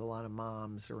 and there's a lot of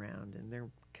moms around,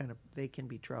 and they can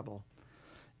be trouble.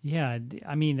 Yeah,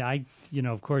 I mean,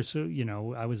 of course,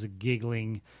 I was a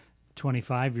giggling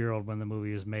 25-year-old when the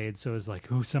movie was made, so it was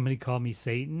like, oh, somebody called me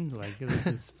Satan? Like, this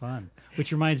is fun.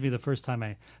 Which reminds me, the first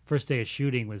day of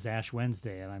shooting was Ash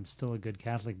Wednesday, and I'm still a good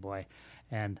Catholic boy,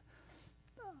 and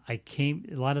a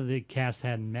lot of the cast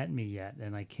hadn't met me yet,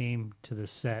 and I came to the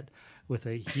set with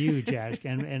a huge ash,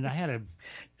 and I had a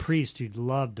priest who'd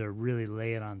love to really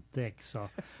lay it on thick, so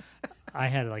I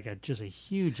had just a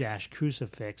huge ash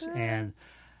crucifix, and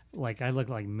like I looked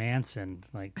like Manson,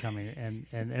 like coming,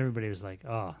 and everybody was like,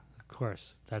 "Oh, of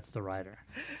course, that's the writer."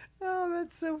 Oh,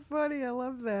 that's so funny! I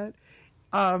love that.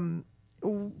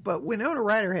 But Winona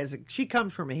Ryder she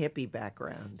comes from a hippie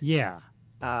background. Yeah.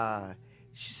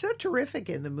 She's so terrific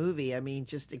in the movie. I mean,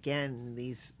 just again,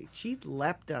 she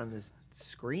leapt on the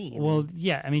screen. Well,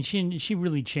 yeah. I mean, she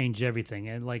really changed everything,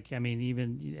 and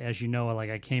even as you know,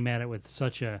 I came at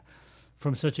it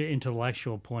from such an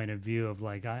intellectual point of view of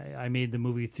I made the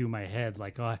movie through my head,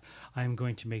 I'm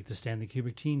going to make the Stanley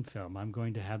Kubrick teen film. I'm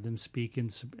going to have them speak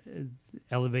in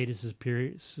elevated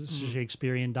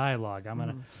Shakespearean dialogue. I'm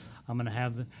gonna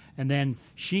have them, and then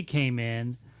she came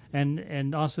in,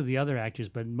 and also the other actors,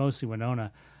 but mostly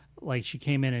Winona. She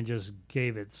came in and just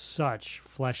gave it such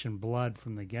flesh and blood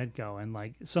from the get-go, and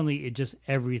suddenly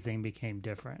everything became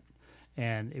different,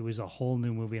 and it was a whole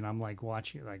new movie. And I'm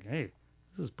watching it, hey,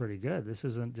 this is pretty good. This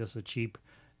isn't just a cheap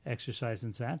exercise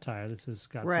in satire. This has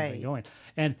got something going.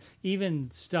 And even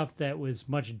stuff that was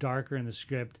much darker in the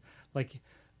script, like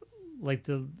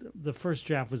the first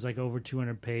draft was over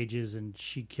 200 pages, and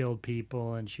she killed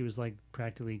people, and she was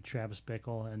practically Travis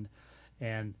Bickle,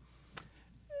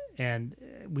 and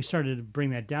we started to bring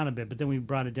that down a bit, but then we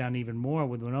brought it down even more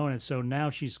with Winona. So now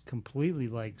she's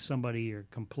completely somebody you're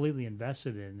completely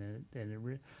invested in, and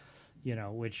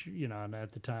which and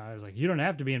at the time I was like, you don't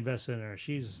have to be invested in her.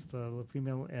 She's the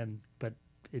female, but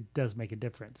it does make a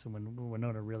difference. And when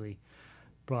Winona really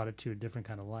brought it to a different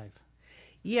kind of life.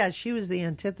 Yeah, she was the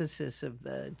antithesis of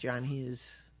the John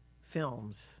Hughes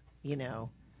films.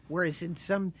 Whereas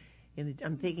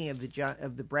I'm thinking of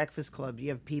the Breakfast Club. You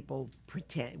have people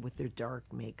pretend with their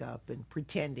dark makeup and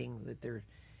pretending that they're.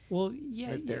 Well,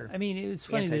 yeah. I mean, it's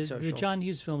funny the John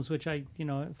Hughes films, which I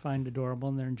find adorable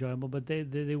and they're enjoyable, but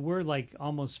they were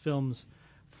almost films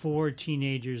for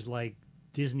teenagers, like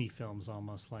Disney films,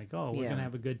 almost we're gonna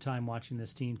have a good time watching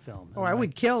this teen film. Oh, I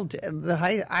would kill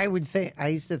I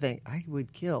used to think I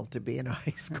would kill to be in a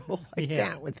high school like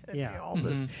that with all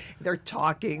this. They're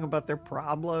talking about their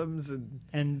problems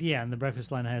and the Breakfast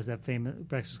Club has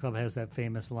that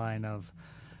famous line of,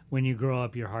 when you grow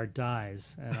up, your heart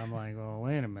dies. And I'm like, well,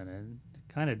 wait a minute.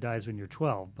 It kind of dies when you're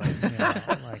 12. But,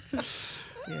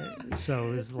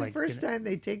 so it's the first time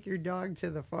they take your dog to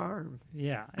the farm.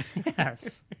 Yeah,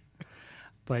 yes.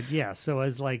 But, so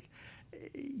it's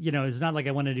it's not like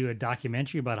I want to do a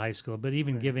documentary about high school, but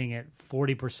even giving it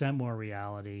 40% more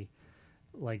reality,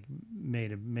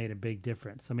 made a big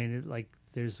difference. I mean,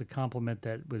 there's a compliment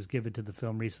that was given to the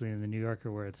film recently in the New Yorker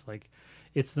where it's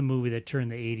it's the movie that turned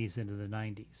the 80s into the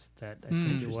 90s. That I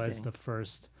think it was the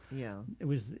first. Yeah. It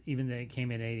was, even though it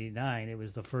came in 89, it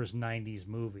was the first 90s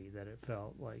movie that it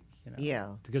felt like,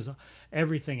 Yeah. Because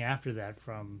everything after that,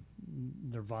 from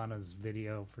Nirvana's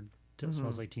video for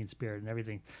Smells Like Teen Spirit and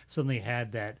everything, suddenly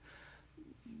had that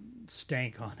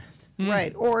stank on it.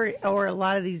 Right. Or a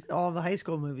lot of all the high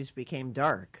school movies became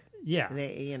dark. Yeah.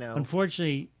 They,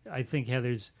 Unfortunately, I think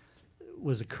Heather's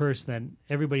was a curse that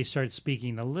everybody started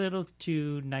speaking a little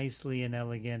too nicely and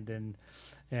elegant and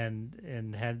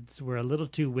were a little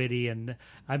too witty, and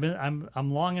I'm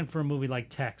longing for a movie like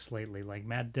Tex lately, like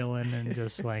Matt Dillon, and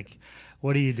just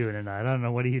what are you doing tonight? I don't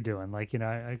know, what are you doing? I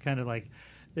kind of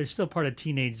there's still part of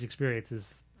teenage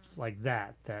experiences like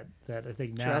that I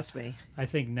think now. Trust me. I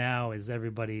think now is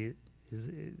everybody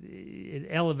it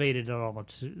elevated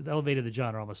the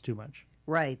genre almost too much.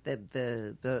 Right, that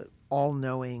the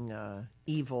all-knowing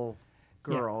evil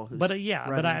girl. Who's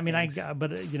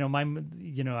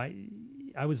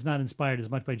I was not inspired as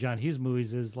much by John Hughes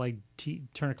movies as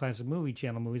Turner Classic Movie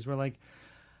Channel movies. Where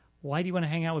why do you want to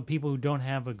hang out with people who don't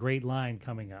have a great line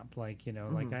coming up? I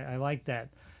like that.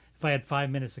 If I had 5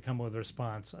 minutes to come up with a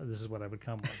response, this is what I would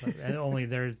come with. And only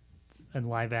they're in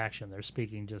live action, they're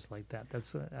speaking just like that.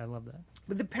 I love that.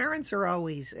 But the parents are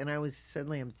always, and I'm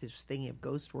just thinking of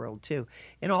Ghost World too.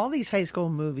 In all these high school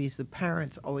movies, the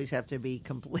parents always have to be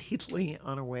completely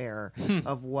unaware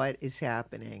of what is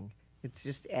happening. It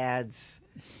just adds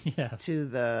to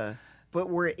the. But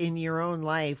we're in your own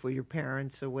life, were your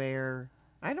parents aware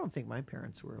I don't think my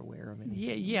parents were aware of it.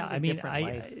 Yeah. I mean,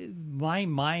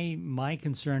 my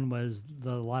concern was a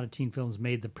lot of teen films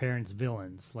made the parents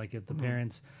villains. Like if the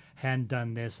parents hadn't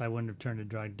done this, I wouldn't have turned to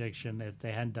drug addiction. If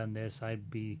they hadn't done this, I'd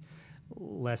be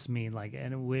less mean. Like,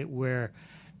 and where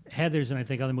Heathers and I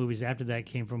think other movies after that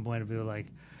came from a point of view like,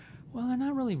 well, they're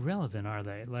not really relevant, are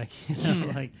they? Like,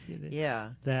 like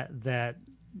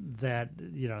that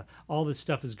all this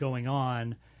stuff is going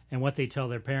on, and what they tell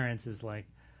their parents is like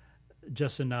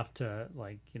just enough to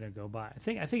go by. I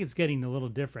think it's getting a little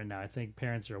different now. I think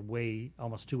parents are way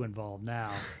almost too involved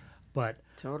now, but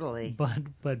totally.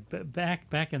 But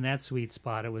back in that sweet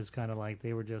spot, it was kind of like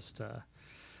they were just. I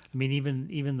mean,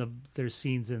 even there's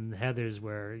scenes in Heathers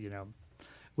where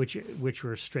which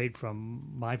were straight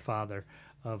from my father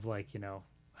of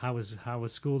how was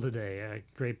school today?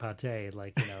 Great pate,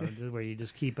 where you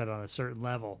just keep it on a certain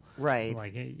level, right?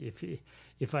 Like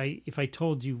if I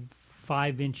told you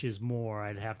 5 inches more,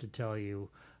 I'd have to tell you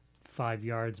 5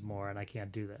 yards more, and I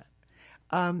can't do that.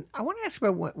 I want to ask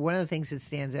about one of the things that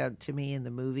stands out to me in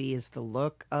the movie is the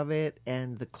look of it,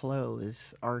 and the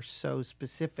clothes are so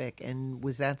specific. And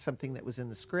was that something that was in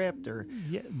the script, or?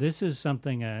 Yeah, this is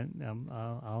something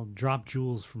I'll drop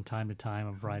jewels from time to time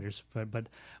of writers, but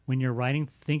when you're writing,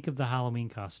 think of the Halloween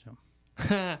costume,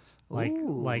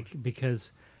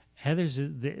 because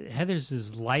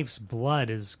Heathers' life's blood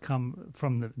has come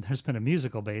from there's been a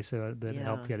musical base that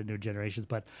helped get it new generations,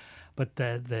 but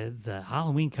the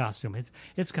Halloween costume,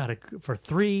 it's got for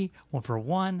 3, 1 for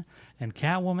 1, and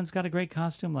Catwoman's got a great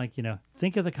costume.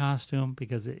 Think of the costume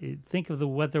because think of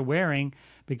what they're wearing,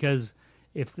 because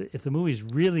if the movie's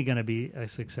really going to be a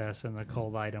success and a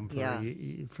cold item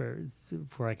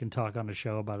for I can talk on the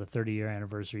show about a 30-year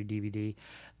anniversary DVD,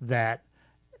 that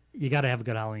you got to have a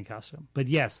good Halloween costume. But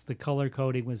yes, the color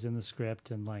coding was in the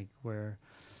script, and where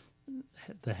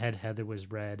the Heather was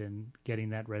red, and getting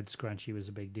that red scrunchie was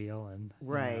a big deal, and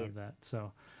right that.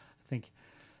 So I think,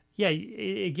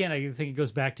 again, I think it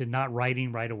goes back to not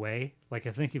writing right away. I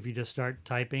think if you just start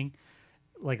typing,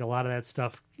 a lot of that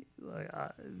stuff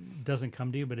doesn't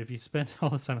come to you. But if you spend all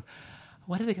the time,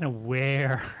 what are they going to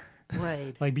wear?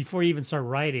 Right. Before you even start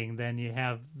writing, then you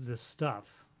have this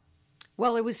stuff.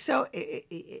 Well, it was so.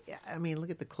 I mean, look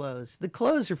at the clothes. The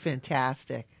clothes are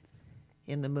fantastic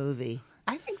in the movie.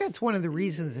 I think that's one of the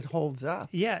reasons it holds up.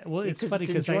 Yeah, well, it's funny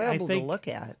because I think to look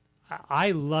at.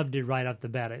 I loved it right off the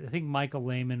bat. I think Michael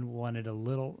Lehman wanted a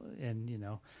little, and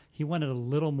he wanted a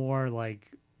little more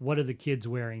what are the kids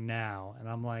wearing now? And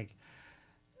I'm like,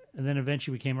 and then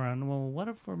eventually we came around. Well, what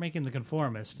if we're making The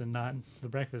Conformist and not The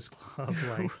Breakfast Club?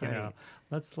 Right.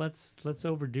 Let's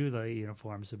overdo the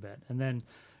uniforms a bit, and then.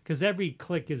 Because every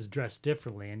clique is dressed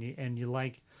differently, and you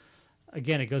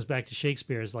again, it goes back to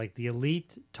Shakespeare's the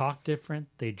elite talk different,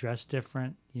 they dress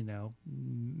different,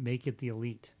 make it the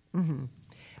elite. Mm-hmm.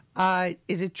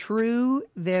 Is it true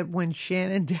that when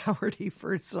Shannon Doherty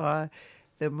first saw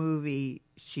the movie,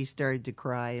 she started to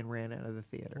cry and ran out of the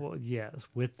theater? Well, yes,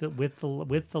 with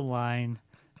the line,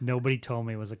 "Nobody told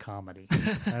me it was a comedy."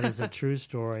 That is a true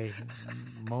story,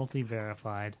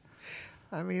 multi-verified.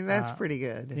 I mean, that's pretty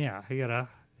good. Yeah,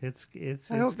 It's.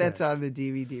 I hope good. That's on the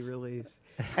DVD release.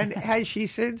 And has she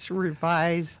since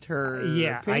revised her?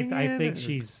 Opinion? I think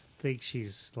she's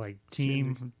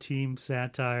team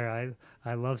satire.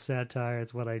 I love satire.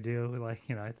 It's what I do. I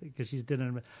think because she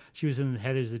was in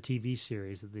Heathers, the TV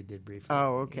series that they did briefly.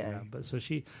 Oh, okay. But so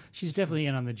she's definitely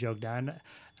in on the joke now. And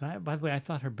by the way, I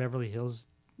thought her Beverly Hills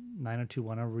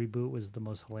 90210 reboot was the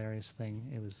most hilarious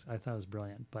thing. I thought it was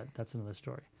brilliant. But that's another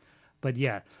story. But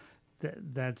yeah.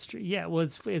 That's true. Yeah, well,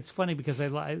 it's funny because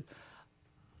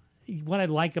what I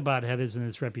like about Heathers and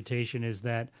its reputation is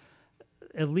that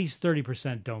at least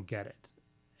 30% don't get it,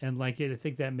 and I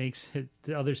think that makes it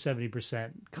the other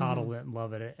 70% coddle it and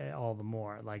love it all the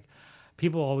more.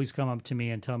 People always come up to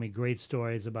me and tell me great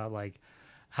stories about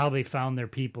how they found their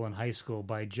people in high school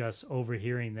by just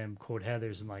overhearing them quote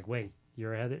Heathers and wait,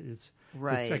 you're a Heather.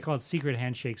 Right. I call it secret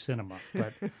handshake cinema.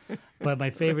 But my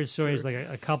favorite story is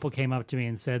a couple came up to me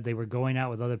and said they were going out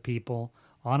with other people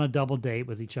on a double date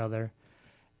with each other,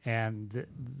 and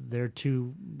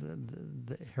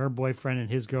her boyfriend and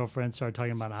his girlfriend started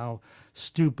talking about how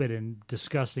stupid and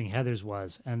disgusting Heathers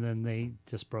was, and then they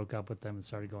just broke up with them and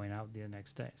started going out the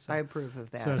next day. So, I approve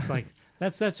of that. So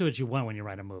it's that's what you want when you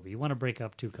write a movie. You want to break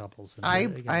up two couples.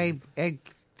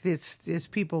 As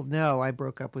people know, I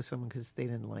broke up with someone because they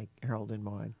didn't like Harold and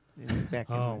Maude.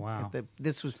 Wow!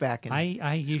 This was back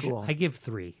in school. I give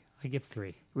 3.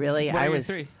 Really?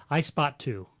 Three. I spot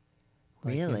 2.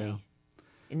 Really?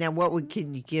 Now,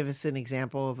 can you give us an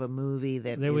example of a movie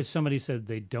that there was somebody said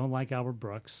they don't like Albert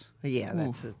Brooks. Yeah,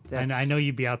 that's and I know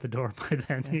you'd be out the door by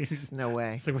then. No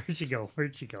way. So where'd you go?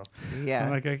 Yeah,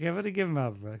 I'm like, okay, I'm gonna give him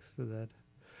Albert Brooks for that.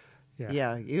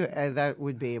 Yeah, that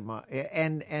would be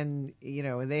and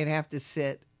they'd have to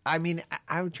sit. I mean,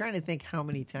 I'm trying to think how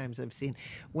many times I've seen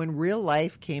when Real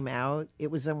Life came out.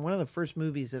 It was one of the first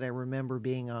movies that I remember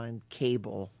being on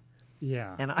cable.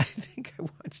 Yeah, and I think I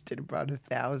watched it about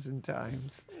 1,000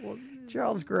 times. Well,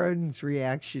 Charles Grodin's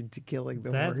reaction to killing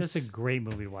the horse. That's a great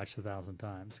movie to watch 1,000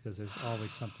 times because there's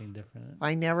always something different.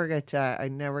 I never got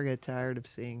tired of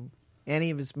seeing any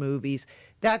of his movies.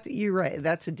 You're right.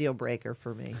 That's a deal breaker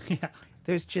for me. Yeah,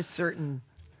 there's just certain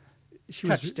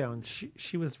touchstones.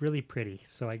 She was really pretty,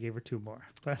 so I gave her 2 more.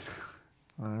 But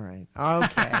all right,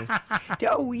 okay.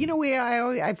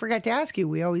 I forgot to ask you.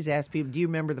 We always ask people. Do you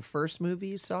remember the first movie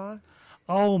you saw?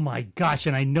 Oh my gosh!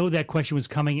 And I know that question was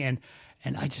coming, and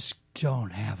I just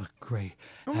don't have a great.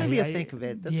 Well, maybe I think of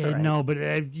it. That's all right. No, but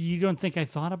you don't think I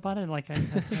thought about it? Like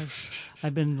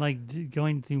I've been like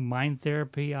going through mind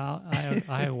therapy,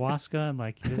 ayahuasca, and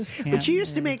like this. But you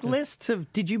used to make lists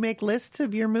of. Did you make lists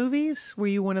of your movies? Were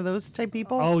you one of those type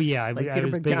people? Oh yeah, like I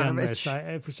was big on this.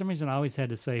 For some reason, I always had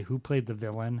to say who played the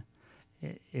villain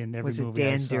in every movie. Was it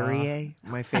Dan Duryea,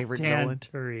 my favorite villain? Dan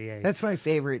Duryea. That's my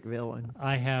favorite villain.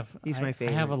 He's my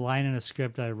favorite. I have a line in a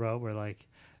script I wrote where like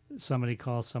somebody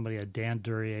calls somebody a Dan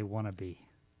Duryea wannabe.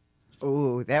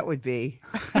 Oh, that would be.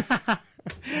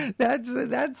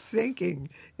 That's sinking.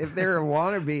 If they're a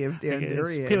wannabe of Dan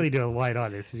Duryea, it's purely to a wide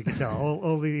audience, as you can tell.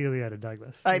 Only Illeana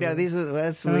Douglas. I know these are the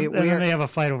best. They have a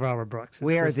fight over Albert Brooks.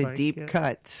 We are the deep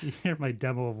cuts. Here's my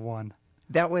demo of one.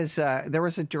 That was there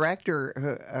was a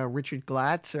director, Richard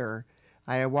Glatzer.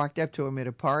 I walked up to him at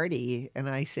a party and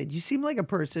I said, "You seem like a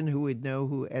person who would know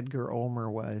who Edgar Ulmer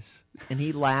was." And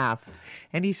he laughed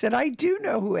and he said, "I do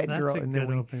know who Edgar Ulmer." That's a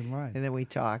good opening line. And then we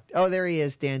talked. Oh, there he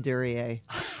is, Dan Duryea.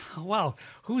 Wow,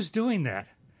 who's doing that?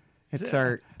 It's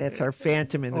our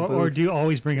phantom in the booth. Or do you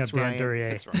always bring up Dan Duryea?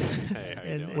 That's right. Hey, how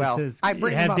you doing? Well, I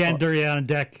bring him up. Dan Duryea on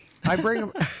deck. I bring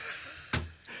him.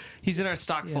 He's in our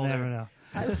stock folder. Never know.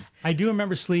 I do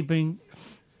remember sleeping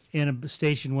in a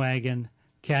station wagon,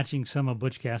 catching some of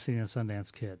Butch Cassidy and the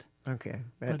Sundance Kid. Okay,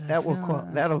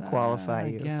 that'll qualify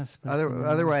you. Yes,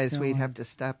 otherwise we'd have to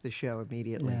stop the show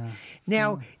immediately. Yeah.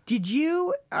 Now, do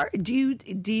you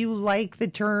like the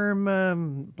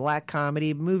term black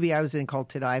comedy? Movie I was in called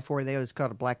To Die For, they always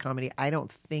called it black comedy. I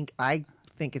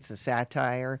think it's a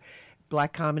satire.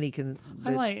 Black comedy can.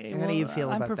 How do you feel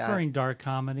about that? I'm preferring dark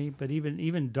comedy, but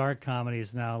even dark comedy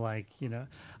is now like,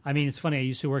 I mean, it's funny. I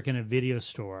used to work in a video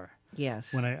store.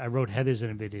 Yes. When I wrote Heathers in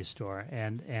a video store,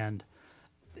 and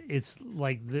it's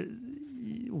like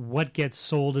what gets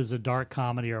sold as a dark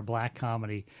comedy or a black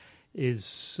comedy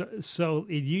is so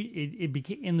it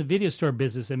became in the video store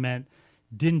business. It meant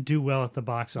didn't do well at the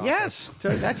box office. Yes, so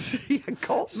that's a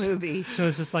cult movie. So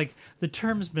it's just like the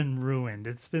term's been ruined.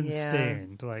 It's been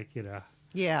stained,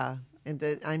 Yeah,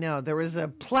 and I know there was a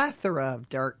plethora of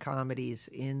dark comedies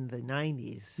in the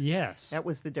 90s. Yes, that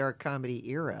was the dark comedy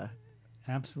era.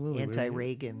 Absolutely,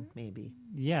 anti-Reagan, maybe.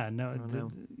 Yeah, no,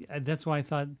 that's why I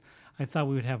thought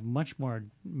we would have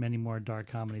many more dark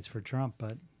comedies for Trump,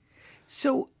 but.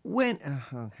 So when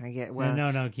I get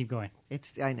no, keep going.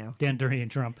 I know Dan Duryea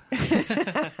and Trump.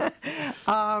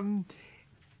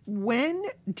 When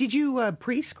did you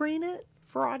pre-screen it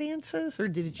for audiences, or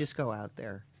did it just go out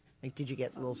there? Like, did you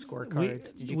get little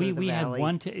scorecards? Did you go to the had Valley?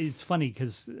 one. It's funny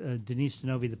because Denise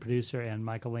Denovi, the producer, and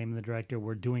Michael Lehman, the director,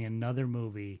 were doing another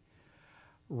movie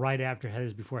right after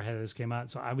Heathers, before Heathers came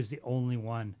out. So I was the only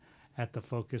one at the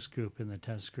focus group in the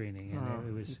test screening, and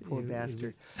it was poor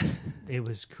bastard. It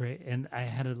was great, and I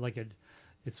had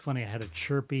it's funny. I had a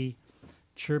chirpy,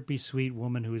 sweet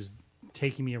woman who was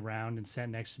taking me around and sat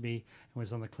next to me and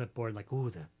was on the clipboard like, "Ooh,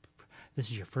 this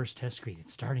is your first test screen.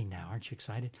 It's starting now. Aren't you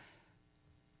excited?"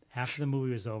 After the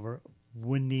movie was over,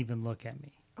 wouldn't even look at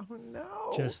me. Oh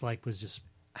no! Was just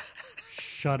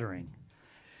shuddering,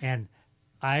 and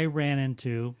I ran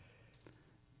into.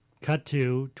 Cut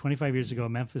to 25 years ago,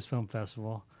 Memphis Film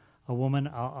Festival. A woman,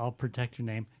 I'll protect her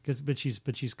name, but she's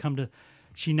come to.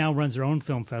 She now runs her own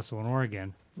film festival in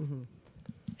Oregon,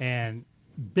 and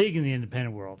big in the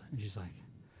independent world. And she's like,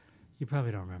 "You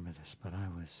probably don't remember this, but I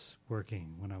was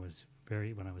working when I was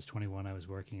 21. I was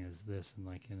working as this, and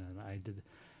I did.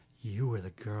 You were the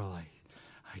girl I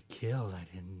killed. I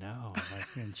didn't know."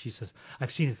 And she says,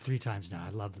 "I've seen it 3 times now.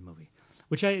 I love the movie."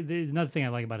 Which another thing I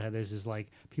like about Heathers is like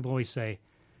people always say.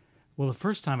 Well, the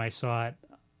first time I saw it,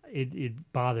 it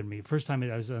bothered me. First time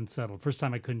I was unsettled. First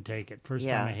time I couldn't take it. First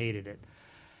time I hated it.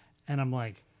 And I'm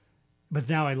like, but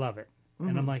now I love it.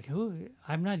 And I'm like,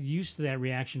 I'm not used to that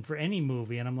reaction for any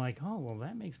movie. And I'm like, oh, well,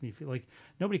 that makes me feel like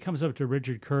nobody comes up to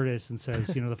Richard Curtis and says,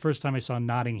 the first time I saw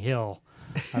Notting Hill,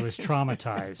 I was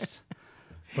traumatized.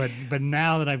 But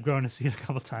now that I've grown to see it a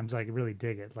couple times, I can really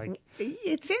dig it. Like,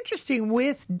 it's interesting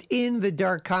in the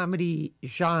dark comedy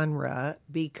genre,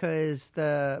 because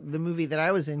the movie that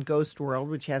I was in, Ghost World,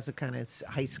 which has a kind of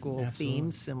high school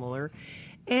theme similar.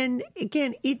 And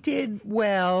again, it did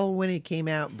well when it came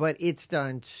out, but it's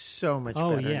done so much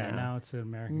better now it's an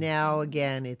American. Now,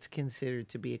 again, it's considered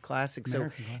to be a classic.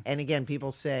 American, and again,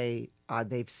 people say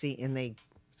they've seen, and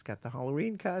it's got the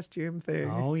Halloween costume thing.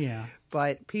 Oh, yeah.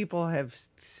 But people have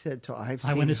said I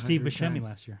went to Steve Buscemi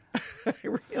last year.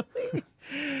 Really?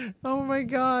 Oh, my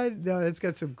God. No, it's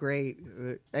got some great,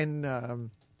 and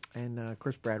of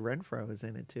course, Brad Renfro is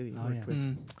in it, too. You worked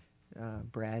with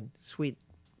Brad, sweet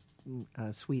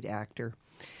actor.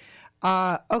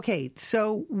 Okay,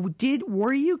 so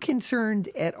were you concerned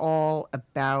at all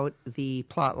about the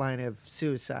plot line of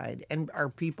suicide? And are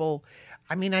people?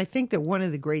 I mean, I think that one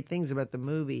of the great things about the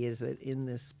movie is that in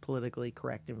this politically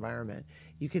correct environment,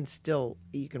 you can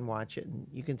watch it and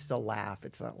you can still laugh.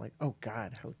 It's not like, oh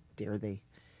God, how dare they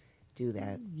do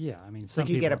that? Yeah, I mean,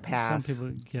 you get a pass.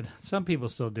 Some people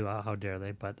still do. How dare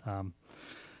they? But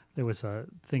there was a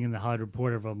thing in the Hollywood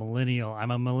Reporter of a millennial.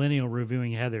 I'm a millennial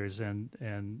reviewing Heathers,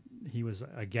 and he was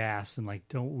aghast and like,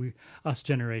 us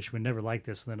generation would never like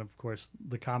this. And then, of course,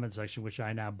 the comment section, which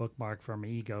I now bookmark from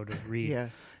Ego to read,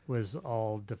 was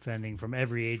all defending from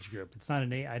every age group. It's not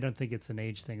I don't think it's an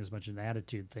age thing as much as an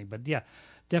attitude thing. But yeah,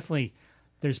 definitely,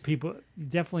 there's people.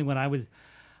 Definitely, when I was,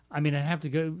 I mean, I have to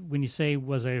go. When you say,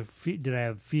 did I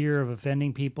have fear of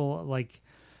offending people? Like,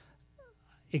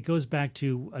 it goes back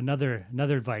to another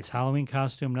advice. Halloween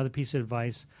costume, another piece of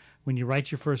advice. When you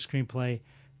write your first screenplay,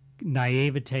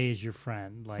 naivete is your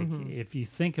friend. Like, if you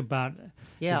think about,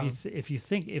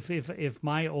 if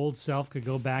my old self could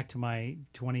go back to my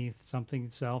 20-something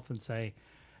self and say,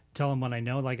 tell him what I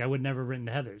know, like, I would never have written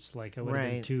Heathers. Like, I would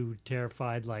have been too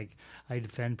terrified. Like, I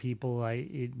defend people.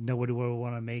 Nobody would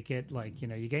want to make it. Like,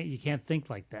 you can't think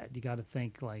like that. You got to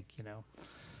think like,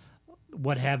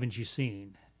 what haven't you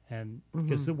seen? And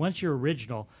because once you're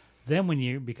original, then when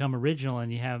you become original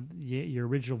and you have your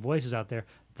original voices out there,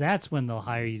 that's when they'll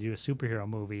hire you to do a superhero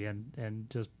movie and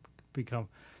just become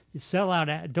sell out.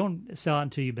 Don't sell out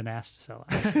until you've been asked to sell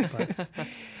out.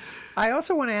 I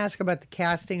also want to ask about the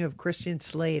casting of Christian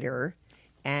Slater,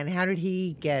 and how did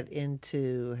he get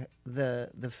into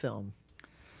the film?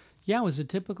 Yeah, it was a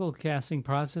typical casting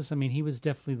process. I mean, he was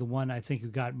definitely the one, I think, who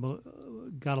got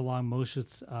along most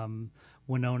with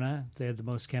Winona. They had the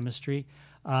most chemistry.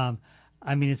 I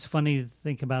mean, it's funny to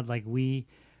think about, like, we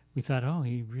thought, oh,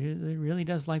 he really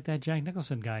does like that Jack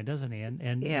Nicholson guy, doesn't he?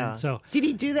 And so, did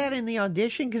he do that in the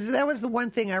audition? Because that was the one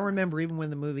thing I remember, even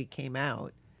when the movie came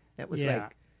out. That was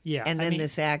like, and then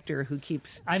this actor who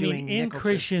keeps doing in Nicholson.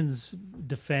 Christian's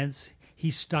defense,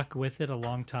 he stuck with it a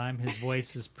long time. His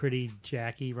voice is pretty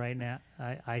Jackie right now,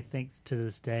 I think, to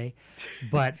this day.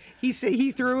 But he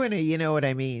threw in a, you know what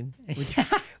I mean,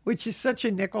 which is such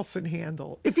a Nicholson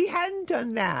handle. If he hadn't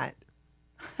done that,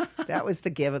 that was the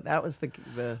give. That was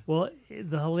the. Well,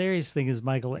 the hilarious thing is,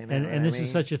 Michael, and this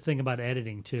is such a thing about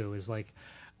editing too, is like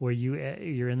where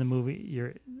you're in the movie,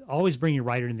 you're always bring your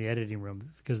writer in the editing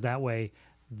room, because that way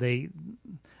they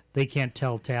can't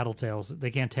tell tattletales.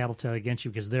 They can't tattletale against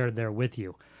you because they're there with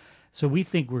you. So we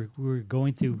think we're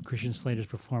going through Christian Slater's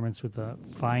performance with a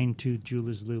fine-tooth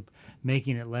jeweler's loop,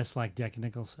 making it less like Jack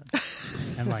Nicholson.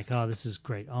 And like, oh, this is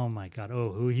great. Oh, my God.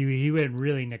 Oh, he went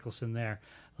really Nicholson there.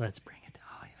 Let's bring it.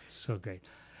 Oh, yeah, so great.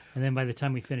 And then by the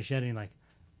time we finish editing, like,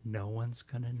 no one's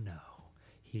going to know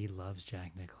he loves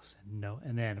Jack Nicholson. No.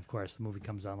 And then, of course, the movie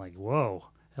comes on like, whoa,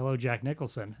 hello, Jack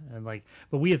Nicholson. And like,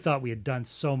 but we had thought we had done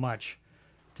so much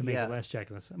to make it less Jack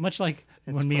Nicholson. Much like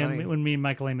when me and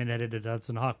Michael Lehman edited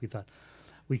Hudson Hawk, we thought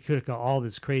we could have got all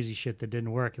this crazy shit that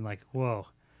didn't work, and like, whoa,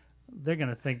 they're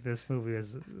gonna think this movie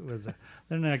was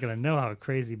they're not gonna know how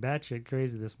crazy, batshit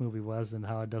crazy this movie was, and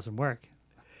how it doesn't work.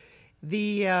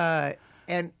 The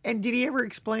and did he ever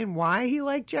explain why he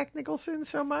liked Jack Nicholson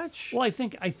so much? Well, I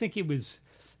think it was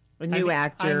a new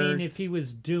actor. I mean, if he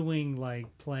was doing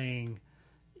like playing.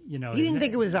 You know, he didn't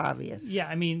think it was obvious. Yeah,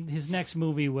 I mean, his next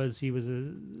movie was he was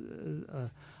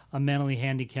a mentally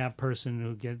handicapped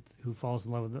person who falls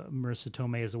in love with Marissa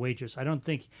Tomei as a waitress. I don't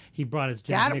think he brought his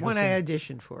Jack Nicholson. One I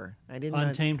auditioned for. I didn't.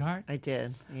 Untamed Heart. I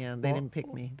did. Yeah, they didn't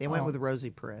pick me. They went with Rosie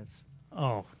Perez.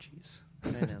 Oh, jeez.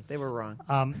 I know they were wrong.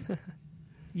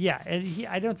 Yeah, and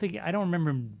I don't remember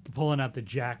him pulling out the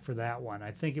Jack for that one. I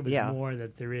think it was more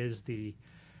that there is the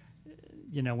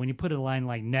when you put a line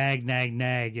like "nag, nag,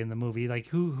 nag" in the movie, like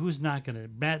who's not going to?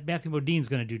 Matthew Modine's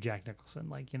going to do Jack Nicholson.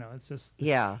 Like it's just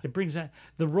It brings that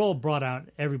the role brought out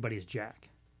everybody's Jack.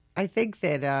 I think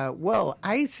that,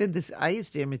 I said this, I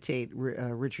used to imitate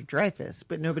Richard Dreyfuss,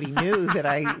 but nobody knew that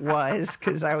I was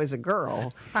because I was a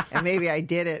girl. And maybe I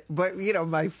did it, but,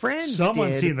 my friends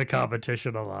Someone's did. seen the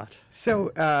competition a lot.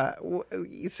 So,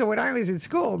 so when I was in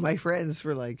school, my friends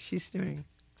were like, she's doing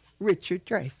Richard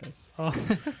Dreyfuss. Oh.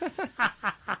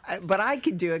 But I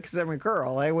could do it because I'm a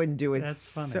girl. I wouldn't do it That's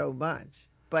funny. so much.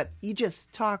 But you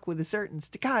just talk with a certain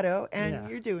staccato, and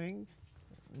you're doing,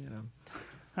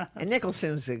 And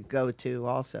Nicholson's a go-to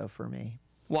also for me.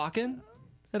 Walken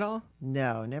at all?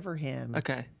 No, never him.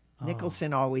 Okay.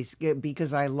 Nicholson always,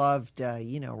 because I loved,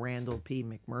 Randall P.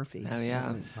 McMurphy. Oh,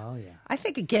 yeah. I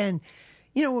think, again,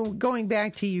 going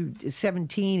back to you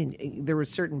 17, and there were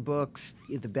certain books,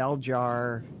 The Bell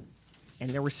Jar, and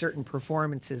there were certain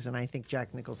performances, and I think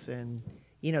Jack Nicholson,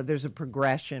 there's a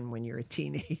progression when you're a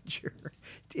teenager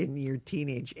in your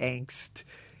teenage angst.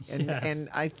 And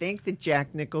I think that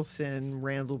Jack Nicholson,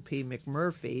 Randall P.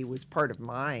 McMurphy was part of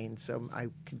mine, so I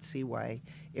could see why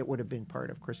it would have been part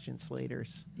of Christian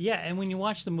Slater's. Yeah, and when you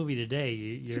watch the movie today,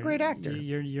 he's a great actor.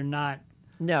 You're not.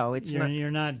 No, it's not. You're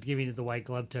not giving it the white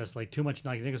glove test like too much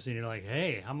Jack Nicholson. You're like,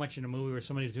 hey, how much in a movie where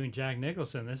somebody's doing Jack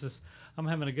Nicholson? I'm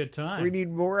having a good time. We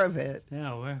need more of it.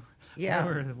 Yeah,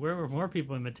 where were more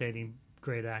people imitating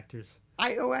great actors?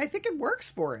 I think it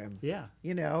works for him. Yeah,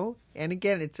 and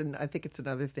again, I think it's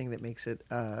another thing that makes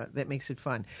it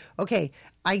fun. Okay,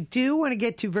 I do want to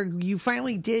get to. You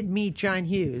finally did meet John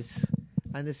Hughes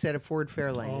on the set of Ford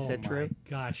Fairlane. Is that true? Oh my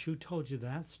gosh, who told you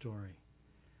that story?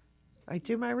 I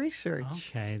do my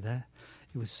research. Okay,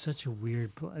 it was such a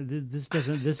weird. This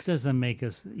doesn't make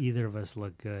either of us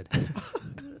look good.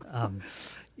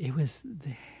 It was.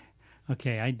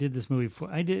 Okay, I did this movie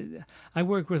I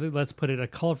worked with, let's put it, a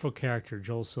colorful character,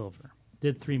 Joel Silver.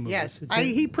 Did 3 movies. Yes,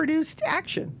 he produced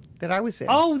Action that I was in.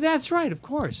 Oh, that's right, of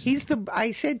course.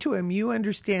 I said to him, you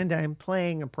understand I'm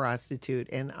playing a prostitute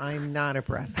and I'm not a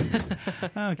prostitute.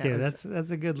 Okay, that's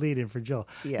a good lead-in for Joel.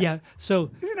 Yeah.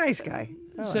 So he's a nice guy.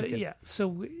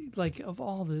 Of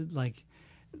all the,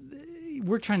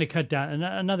 we're trying to cut down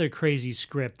another crazy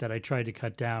script that I tried to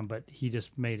cut down, but he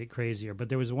just made it crazier. But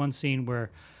there was one scene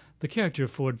where the character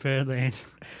of Ford Fairlane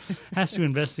has to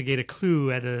investigate a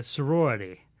clue at a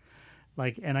sorority.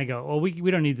 And I go, we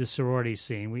don't need this sorority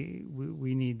scene.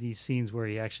 We need these scenes where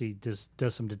he actually does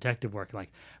some detective work.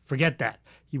 Forget that.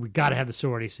 We got to have the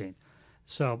sorority scene.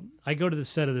 So I go to the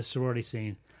set of the sorority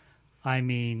scene. I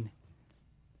mean,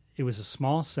 it was a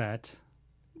small set.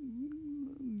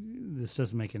 This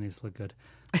doesn't make any of this look good.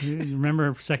 You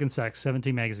remember Second Sex,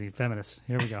 17 magazine, feminist.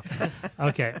 Here we go.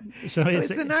 Okay, so it was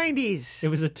the 90s. It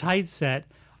was a tight set.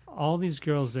 All these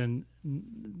girls in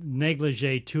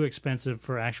negligee, too expensive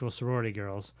for actual sorority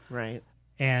girls. Right.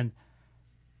 And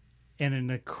in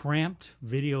a cramped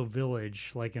video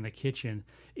village, like in a kitchen,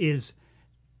 is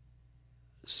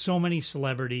so many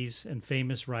celebrities and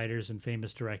famous writers and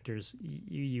famous directors,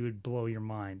 you would blow your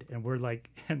mind. And we're like,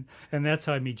 and that's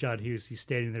how I meet John Hughes. He's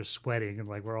standing there sweating, and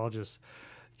we're all just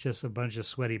a bunch of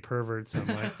sweaty perverts. And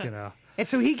And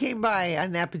so he came by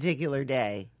on that particular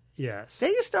day. Yes. They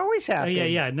used to always happen.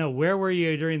 Yeah. No, where were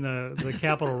you during the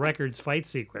Capitol Records fight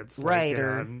sequence? Right,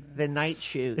 or the night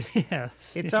shoot.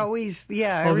 Yes. It's always,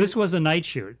 yeah. Oh, this was a night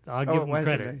shoot. I'll give them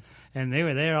credit. And they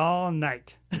were there all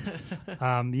night.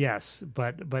 Yes,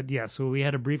 but yeah. So we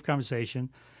had a brief conversation,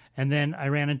 and then I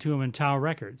ran into him in Tower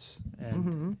Records,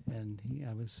 and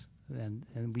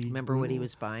we remember what he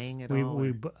was buying at all.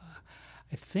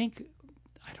 I think,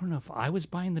 I don't know if I was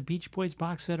buying the Beach Boys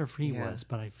box set or if he was,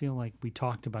 but I feel like we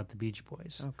talked about the Beach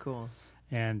Boys. Oh, cool.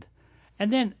 And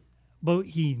then, but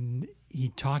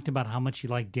he talked about how much he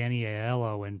liked Danny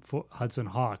Aiello and Hudson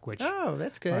Hawk, which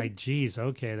that's good. Like, geez,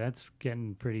 okay, that's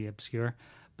getting pretty obscure.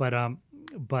 But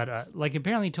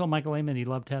apparently he told Michael Lehman he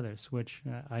loved Heathers, which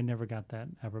I never got that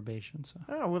approbation. So.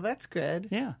 Oh, well, that's good.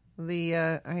 Yeah.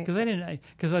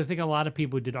 Because I think a lot of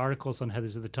people who did articles on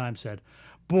Heathers at the time said,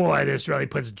 boy, this really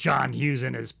puts John Hughes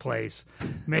in his place.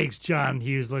 Makes John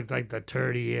Hughes look like the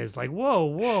turd he is. Like, whoa,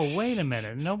 wait a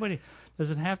minute. Does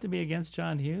it have to be against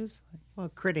John Hughes? Well,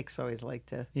 critics always like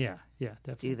to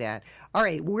definitely do that. All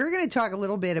right, we're going to talk a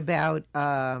little bit about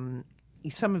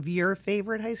some of your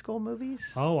favorite high school movies.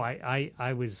 Oh,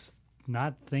 I was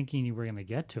not thinking you were going to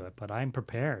get to it, but I'm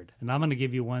prepared. And I'm going to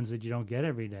give you ones that you don't get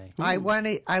every day. I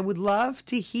would love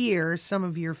to hear some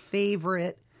of your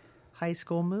favorite high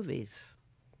school movies.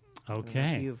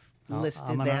 Okay. If you've listed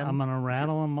them. I'm going to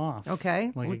rattle them off.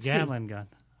 Okay. Like a Gatling gun.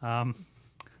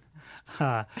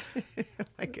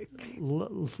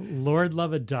 Lord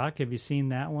Love a Duck. Have you seen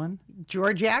that one?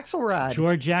 George Axelrod.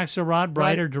 George Axelrod,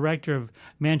 writer, director of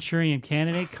Manchurian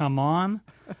Candidate. Come on.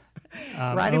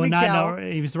 Roddy McDowell.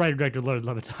 No, he was the writer director of Lord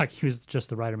Love a Duck. He was just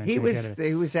the writer of Manchurian Candidate.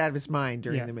 He was out of his mind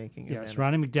during the making of Yes,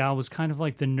 Roddy McDowell was kind of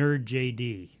like the nerd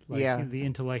JD, the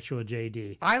intellectual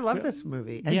JD. I love this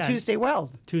movie. And Tuesday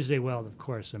Weld. Tuesday Weld, of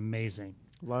course, amazing.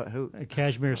 A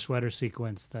cashmere sweater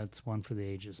sequence, that's one for the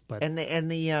ages. But and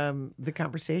the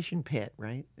conversation pit,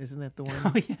 right? Isn't that the one?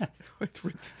 Oh yeah,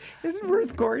 isn't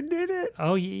Ruth Gordon in it?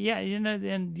 Oh yeah,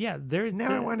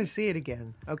 I want to see it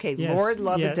again. Okay, yes, Lord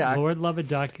Love a Duck. Lord Love a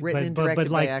Duck, written and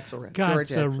directed by Axelrod. God, George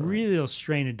it's a Axelrod. real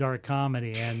strain of dark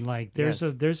comedy, and like there's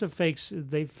a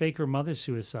fake her mother's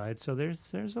suicide, so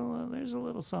there's a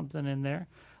little something in there.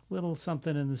 Little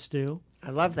something in the stew. I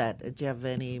love that. Did you have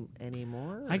any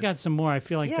more? Or? I got some more. I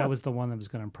feel like that was the one that was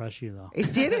going to impress you, though.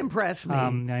 It did impress me.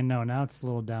 I know. Now it's a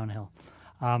little downhill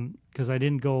because I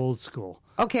didn't go old school.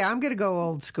 Okay, I'm going to go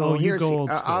old school. Oh, you go old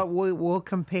school. We'll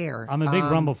compare. I'm a big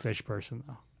Rumblefish person,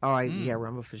 though. Oh,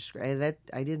 Rumblefish.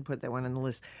 I didn't put that one on the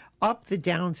list. Up the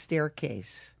Down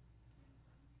Staircase.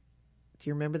 Do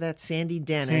you remember that? Sandy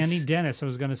Dennis. Sandy Dennis, I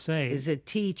was going to say. Is a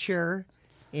teacher.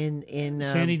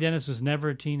 Sandy Dennis was never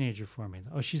a teenager for me.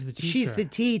 Oh, she's the teacher. She's the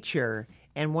teacher,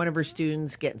 and one of her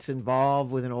students gets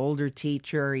involved with an older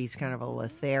teacher. He's kind of a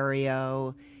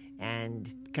Lothario, and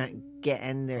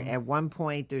there at one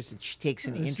point she takes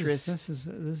an interest. This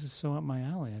is so up my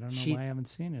alley. I don't know why I haven't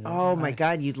seen it. Oh my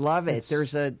God, you'd love it.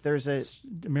 There's a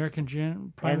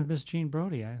American Private Miss Jean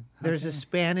Brody. There's a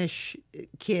Spanish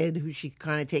kid who she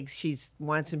kind of takes. She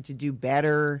wants him to do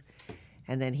better.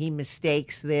 And then he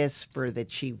mistakes this for that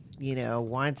she,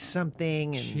 wants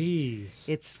something. And jeez.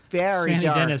 It's very Sandy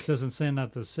dark. Dennis doesn't send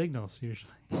out those signals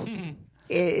usually.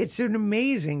 It's an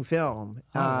amazing film.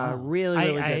 Wow. Really,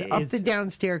 really good. Up the Down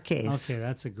Staircase. Okay,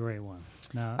 that's a great one.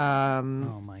 Now,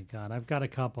 oh my God, I've got a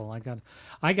couple. I got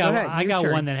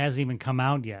one that hasn't even come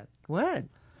out yet. What?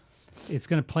 It's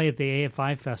going to play at the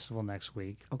AFI Festival next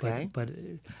week. Okay, but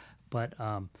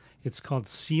it's called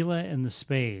Seela and the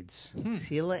Spades.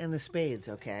 Seela and the Spades,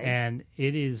 okay. And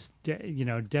it is,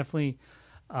 definitely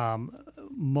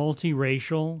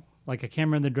multiracial. Like I can't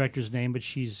remember the director's name, but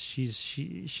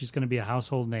she's going to be a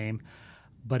household name.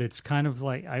 But it's kind of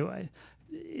like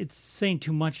it's saying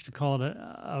too much to call it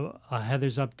a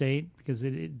Heather's Update because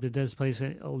it does place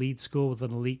an elite school with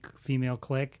an elite female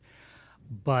clique.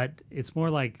 But it's more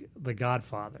like The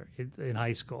Godfather in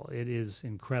high school. It is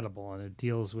incredible, and it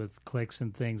deals with cliques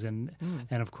and things, and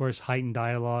of course heightened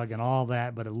dialogue and all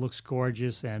that. But it looks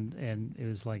gorgeous, and it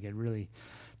was like it really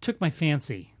took my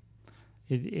fancy.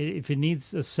 If it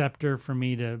needs a scepter for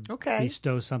me to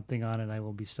bestow something on it, I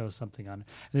will bestow something on it.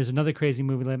 And there's another crazy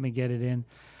movie. Let me get it in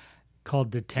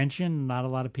called Detention. Not a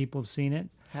lot of people have seen it.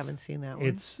 Haven't seen that one.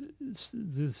 It's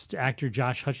this actor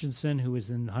Josh Hutcherson who was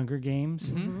in Hunger Games.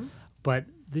 Mm-hmm. But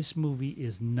this movie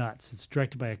is nuts. It's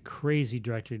directed by a crazy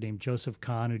director named Joseph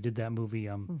Kahn, who did that movie,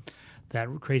 that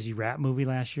crazy rap movie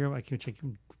last year. I keep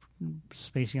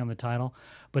spacing on the title.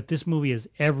 But this movie is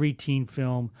every teen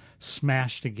film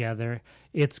smashed together.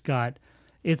 It's got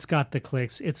the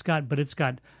clicks. It's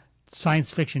got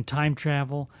science fiction time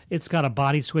travel. It's got a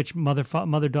body switch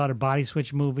mother-daughter body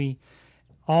switch movie,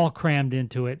 all crammed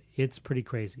into it. It's pretty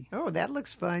crazy. Oh, that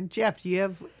looks fun. Jeff, do you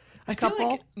have a couple? Feel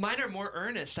like mine are more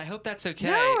earnest. I hope that's okay.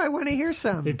 No, I want to hear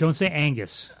some. Don't say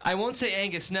Angus. I won't say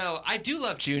Angus, no. I do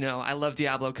love Juno. I love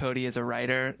Diablo Cody as a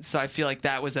writer, so I feel like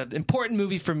that was an important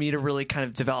movie for me to really kind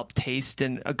of develop taste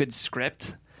and a good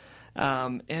script.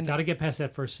 And got to get past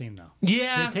that first scene, though.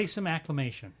 Yeah. It takes some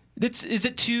acclimation. Is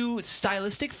it too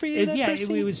stylistic for you?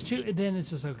 It was too. Then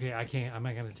it's just okay. I'm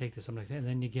not going to take this. And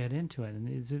then you get into it,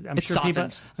 and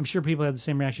I'm sure people have the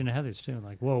same reaction to Heather's too.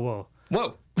 Like, whoa.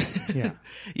 Yeah.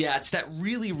 Yeah, it's that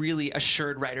really, really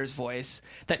assured writer's voice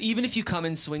that even if you come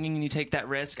in swinging and you take that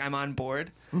risk, I'm on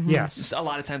board. Mm-hmm. Yes. Just a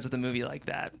lot of times with a movie like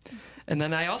that. And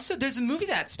then there's a movie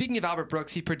that, speaking of Albert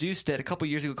Brooks, he produced it a couple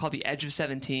years ago called The Edge of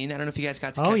 17. I don't know if you guys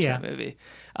got to catch that movie.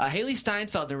 Haley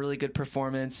Steinfeld in a really good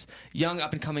performance. Young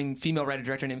up-and-coming female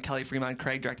writer-director named Kelly Fremont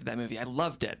Craig directed that movie. I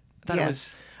loved it. I thought it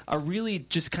was a really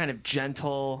just kind of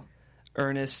gentle,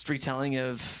 earnest retelling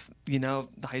of, the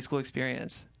high school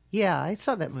experience. Yeah, I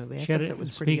saw that movie. I thought that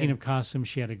was pretty good. Speaking of costumes,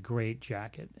 she had a great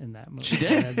jacket in that movie. She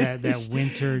did. that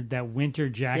winter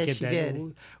jacket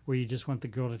did. Where you just want the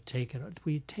girl to take it.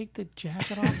 Will you take the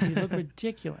jacket off? You look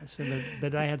ridiculous.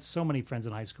 But I had so many friends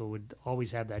in high school who would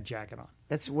always have that jacket on.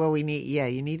 That's what we need. Yeah,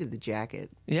 you needed the jacket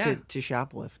to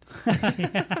shoplift.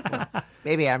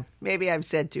 Well, maybe I've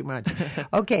said too much.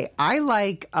 Okay, I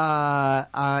like Rock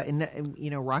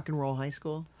and Roll High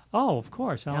School. Oh, of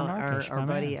course, Alan Arkish, our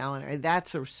buddy Alan.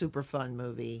 That's a super fun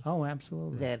movie. Oh,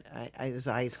 absolutely. That as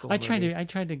a high school. I tried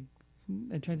to.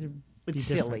 It's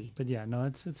silly, but yeah, no,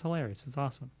 it's hilarious. It's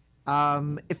awesome.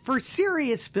 For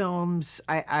serious films,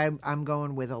 I'm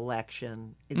going with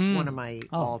Election. It's one of my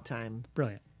all-time.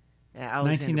 Brilliant.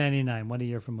 1999. What a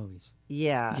year for movies.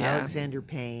 Yeah. Alexander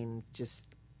Payne. Just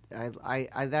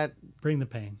that bring the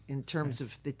pain. In terms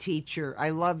of the teacher, I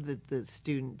love the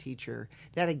student teacher.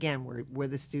 That again, where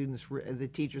the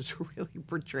teachers were really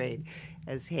portrayed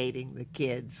as hating the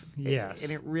kids. Yes,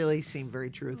 and it really seemed very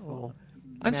truthful.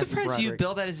 I'm surprised you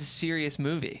bill that as a serious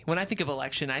movie. When I think of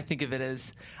Election, I think of it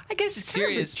as, I guess it's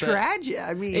serious, but tragedy.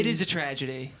 I mean, it is a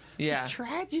tragedy. It's a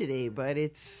tragedy, but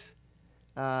it's.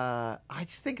 I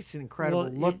just think it's an incredible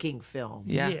looking film.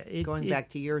 Yeah, going back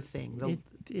to your thing,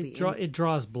 it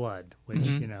draws blood, which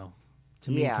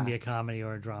to me can be a comedy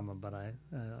or a drama, but I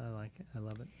like it. I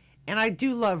love it. And I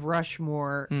do love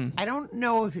Rushmore. I don't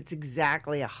know if it's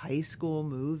exactly a high school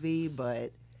movie,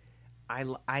 but I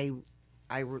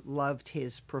loved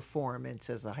his performance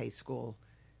as a high school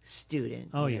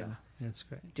student. Oh yeah, that's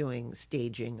great. Doing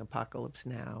staging Apocalypse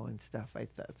Now and stuff. I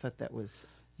thought that was.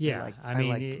 Yeah, I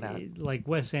mean, like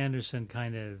Wes Anderson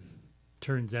kind of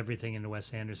turns everything into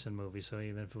Wes Anderson movies. So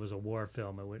even if it was a war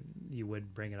film, you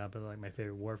would bring it up as like my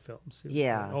favorite war films.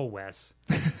 Yeah. Like, Wes.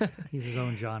 He's his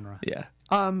own genre. Yeah.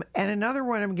 And another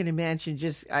one I'm going to mention.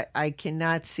 Just I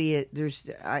cannot see it.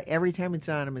 Every time it's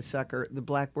on, I'm a sucker. The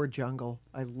Blackboard Jungle.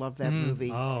 I love that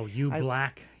movie. Oh,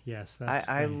 Black. Yes,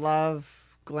 I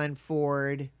love Glenn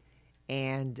Ford.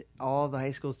 And all the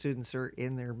high school students are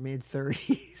in their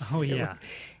mid-30s. Oh, yeah.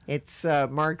 It's Paul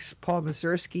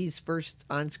Mazursky's first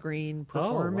on-screen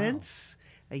performance. Oh,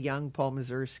 wow. A young Paul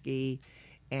Mazursky.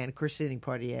 And, of course, Sidney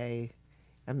Poitier.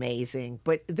 Amazing.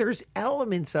 But there's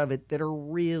elements of it that are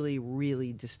really,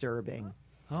 really disturbing.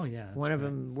 Oh, yeah. One of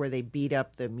them where they beat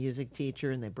up the music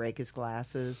teacher and they break his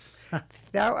glasses.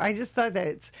 I just thought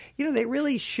that, they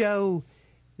really show...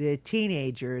 the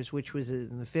teenagers, which was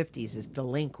in the 50s, as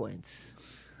delinquents.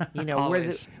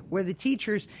 Where the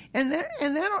teachers and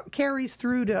that carries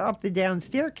through to Up the Down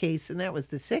Staircase, and that was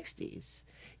the 60s.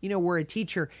 Where a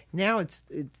teacher now it's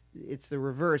the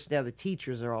reverse. Now the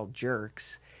teachers are all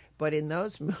jerks, but in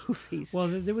those movies,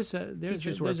 there's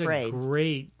a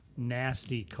great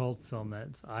nasty cult film that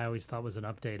I always thought was an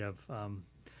update of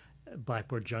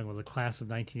Blackboard Jungle, the class of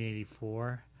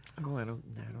 1984. Oh, I don't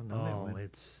know that one.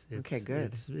 It's okay,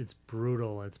 good. It's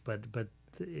brutal.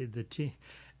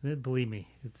 Believe me,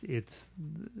 it's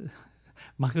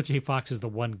Michael J. Fox is the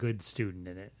one good student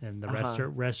in it, and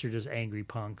the rest are just angry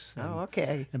punks. And,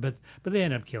 okay. But they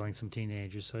end up killing some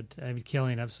teenagers. So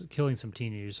killing some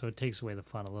teenagers. So it takes away the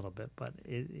fun a little bit. But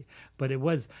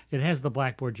it has the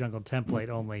Blackboard Jungle template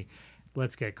only.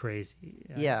 Let's get crazy.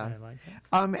 Yeah. I like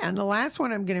that. And the last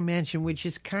one I'm going to mention, which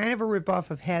is kind of a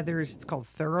ripoff of Heather's, it's called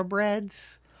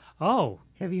Thoroughbreds. Oh.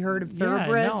 Have you heard of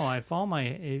Thoroughbreds? Yeah, no, I follow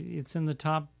it's in the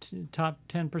top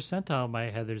 10 percentile of my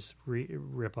Heather's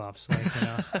ripoffs.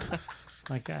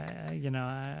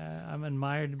 I'm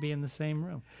admired to be in the same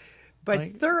room.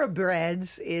 But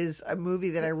Thoroughbreds is a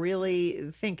movie that I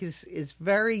really think is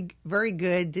very, very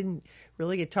good. Didn't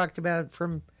really get talked about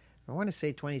from... I want to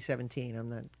say 2017. I'm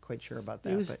not quite sure about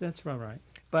that. That's about right.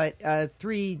 But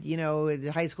three,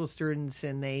 high school students,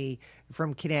 and they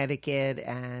from Connecticut,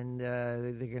 and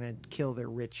they're going to kill their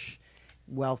rich,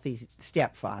 wealthy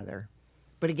stepfather.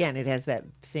 But again, it has that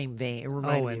same vein. It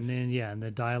reminds me. And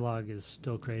the dialogue is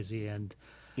still crazy, and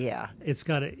it's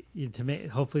got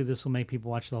hopefully this will make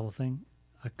people watch the whole thing.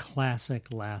 A classic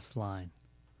last line.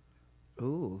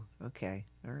 Ooh, okay.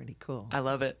 Alrighty, cool. I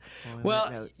love it.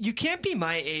 Well, you can't be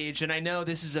my age, and I know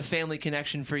this is a family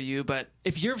connection for you, but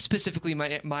if you're specifically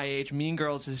my age, Mean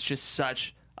Girls is just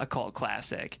such a cult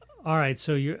classic. All right,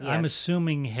 so I'm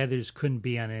assuming Heather's couldn't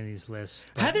be on any of these lists.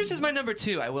 But... Heather's is my number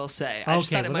 2, I will say. I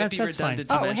just thought it might be redundant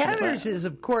to mention. Heather's is,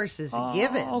 of course, a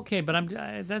given. Okay, but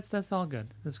that's all good.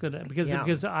 That's good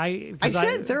because I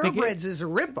said Thoroughbreds is a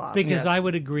ripoff. Because I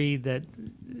would agree that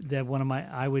one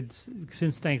of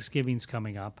since Thanksgiving's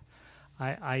coming up,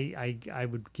 I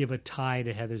would give a tie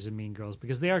to Heather's and Mean Girls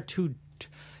because they are two.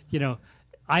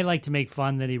 I like to make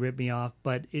fun that he ripped me off,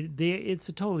 but it's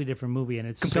a totally different movie, and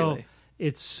it's completely.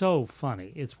 It's so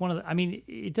funny. It's one of the. I mean,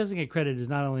 it doesn't get credit as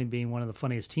not only being one of the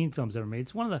funniest teen films ever made.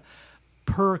 It's one of the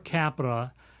per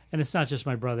capita, and it's not just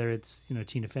my brother. It's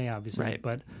Tina Fey, obviously, right.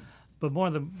 but but more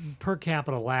the per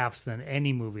capita laughs than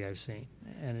any movie I've seen,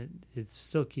 and it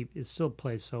still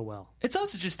plays so well. It's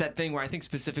also just that thing where I think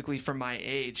specifically for my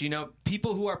age,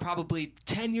 people who are probably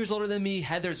 10 years older than me,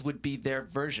 Heathers would be their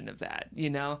version of that.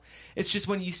 It's just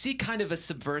when you see kind of a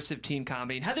subversive teen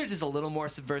comedy, and Heathers is a little more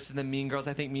subversive than Mean Girls.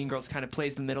 I think Mean Girls kind of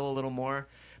plays the middle a little more,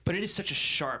 but it is such a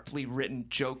sharply written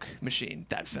joke machine,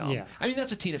 that film. Yeah. I mean,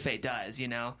 that's what Tina Fey does,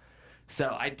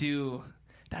 So I do.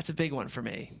 That's a big one for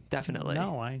me, definitely.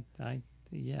 No,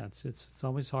 yeah, it's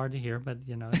always hard to hear, but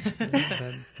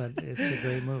but it's a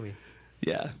great movie.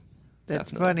 Yeah,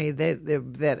 that's definitely.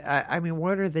 funny. I mean,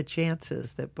 what are the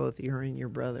chances that both you and your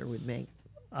brother would make?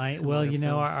 Our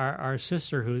little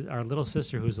sister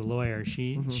who's a lawyer,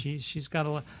 she's got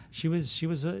a, she was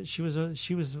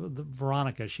the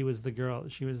Veronica, she was the girl,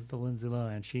 she was the Lindsay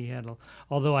Lohan.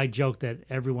 Although I joke that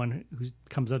everyone who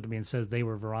comes up to me and says they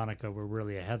were Veronica were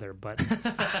really a Heather, but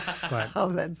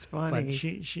oh, that's funny.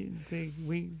 But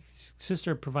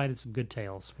sister provided some good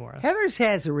tales for us. Heather's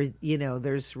has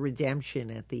there's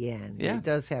redemption at the end. Yeah. It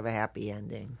does have a happy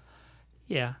ending.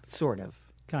 Yeah, sort of.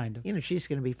 Kind of. She's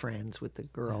going to be friends with the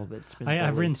girl that's been.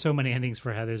 I've written so many endings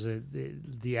for Heather's.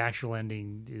 The actual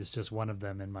ending is just one of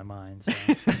them in my mind. So.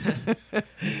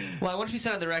 Well, I want to be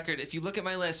set on the record. If you look at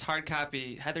my list, hard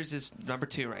copy, Heather's is number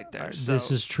 2 right there. So. This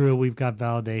is true. We've got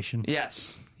validation.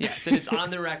 Yes, and it's on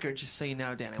the record. Just so you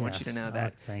know, Dan, I want you to know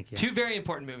that. Thank you. 2 very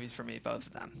important movies for me, both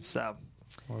of them. So.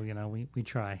 Well, we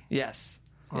try. Yes.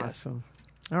 Awesome.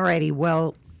 All righty.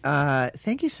 Well.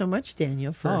 Thank you so much,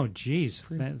 Daniel, for doing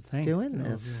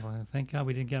this. Well, thank God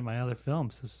we didn't get my other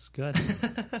films. This is good.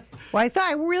 Well,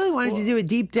 I really wanted to do a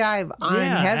deep dive on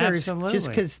Heathers, absolutely. just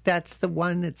because that's the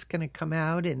one that's going to come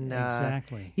out, and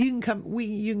exactly. You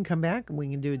can come back and we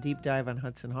can do a deep dive on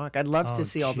Hudson Hawk. I'd love to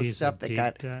see all the stuff that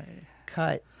got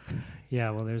cut.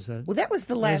 Yeah, well, that was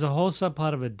the last. There's a whole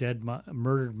subplot of a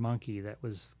murdered monkey that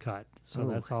was cut. So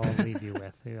that's all I'll leave you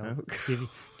with.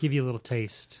 Give you a little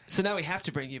taste. So now we have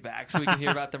to bring you back so we can hear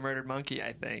about the murdered monkey,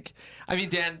 I think. I mean,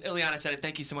 Dan, Illeana said it.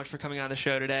 Thank you so much for coming on the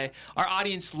show today. Our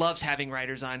audience loves having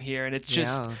writers on here, and it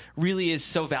just really is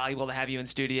so valuable to have you in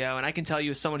studio. And I can tell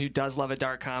you, as someone who does love a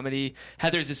dark comedy,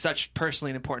 Heathers is such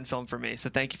personally an important film for me. So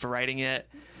thank you for writing it.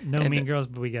 No Mean Girls,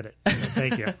 but we get it. So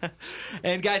thank you.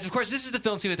 And guys, of course, this is the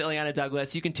Film Scene with Illeana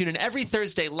Douglas. You can tune in every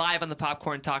Thursday live on the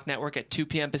Popcorn Talk Network at 2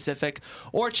 p.m. Pacific,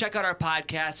 or check out our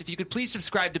podcast. If you could please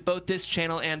subscribe to both this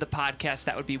channel and the podcast,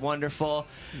 that would be wonderful.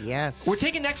 Yes. We're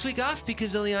taking next week off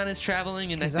because Illeana's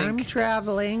traveling, and I'm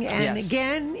traveling. And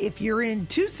again, if you're in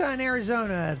Tucson,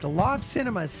 Arizona, the Loft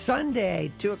Cinema,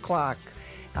 Sunday, 2 o'clock,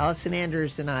 Allison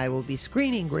Anders and I will be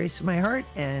screening Grace of My Heart,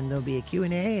 and there'll be a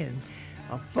Q&A and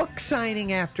a book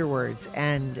signing afterwards.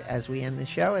 And as we end the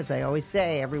show, as I always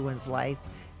say, everyone's life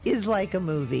is like a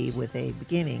movie with a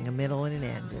beginning, a middle, and an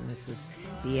end. And this is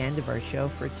the end of our show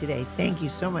for today. Thank you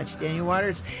so much, Daniel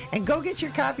Waters. And go get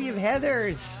your copy of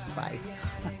Heathers. Bye.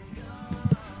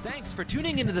 Thanks for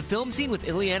tuning into the Film Scene with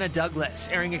Illeana Douglas,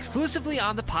 airing exclusively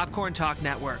on the Popcorn Talk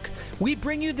Network. We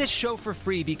bring you this show for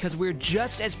free because we're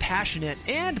just as passionate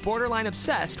and borderline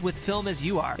obsessed with film as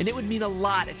you are. And it would mean a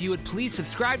lot if you would please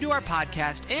subscribe to our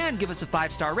podcast and give us a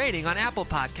 5-star rating on Apple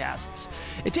Podcasts.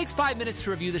 It takes 5 minutes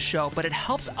to review the show, but it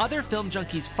helps other film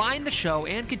junkies find the show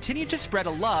and continue to spread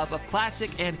a love of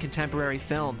classic and contemporary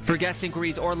film. For guest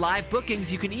inquiries or live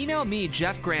bookings, you can email me,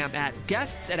 Jeff Graham, at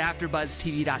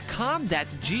guests@AfterBuzzTV.com.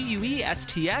 That's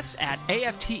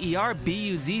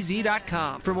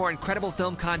guests@AfterBuzzTV.com. For more incredible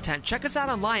film content, check us out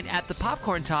online at The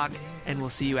Popcorn Talk, and we'll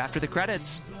see you after the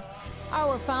credits.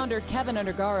 Our founder, Kevin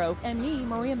Undergaro, and me,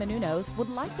 Maria Menounos, would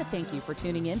like to thank you for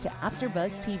tuning in to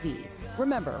AfterBuzz TV.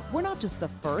 Remember, we're not just the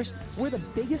first, we're the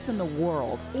biggest in the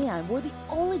world, and we're the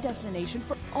only destination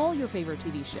for all your favorite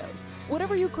TV shows.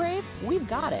 Whatever you crave, we've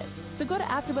got it. So go to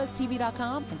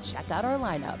AfterBuzzTV.com and check out our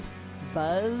lineup.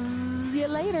 Buzz you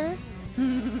later.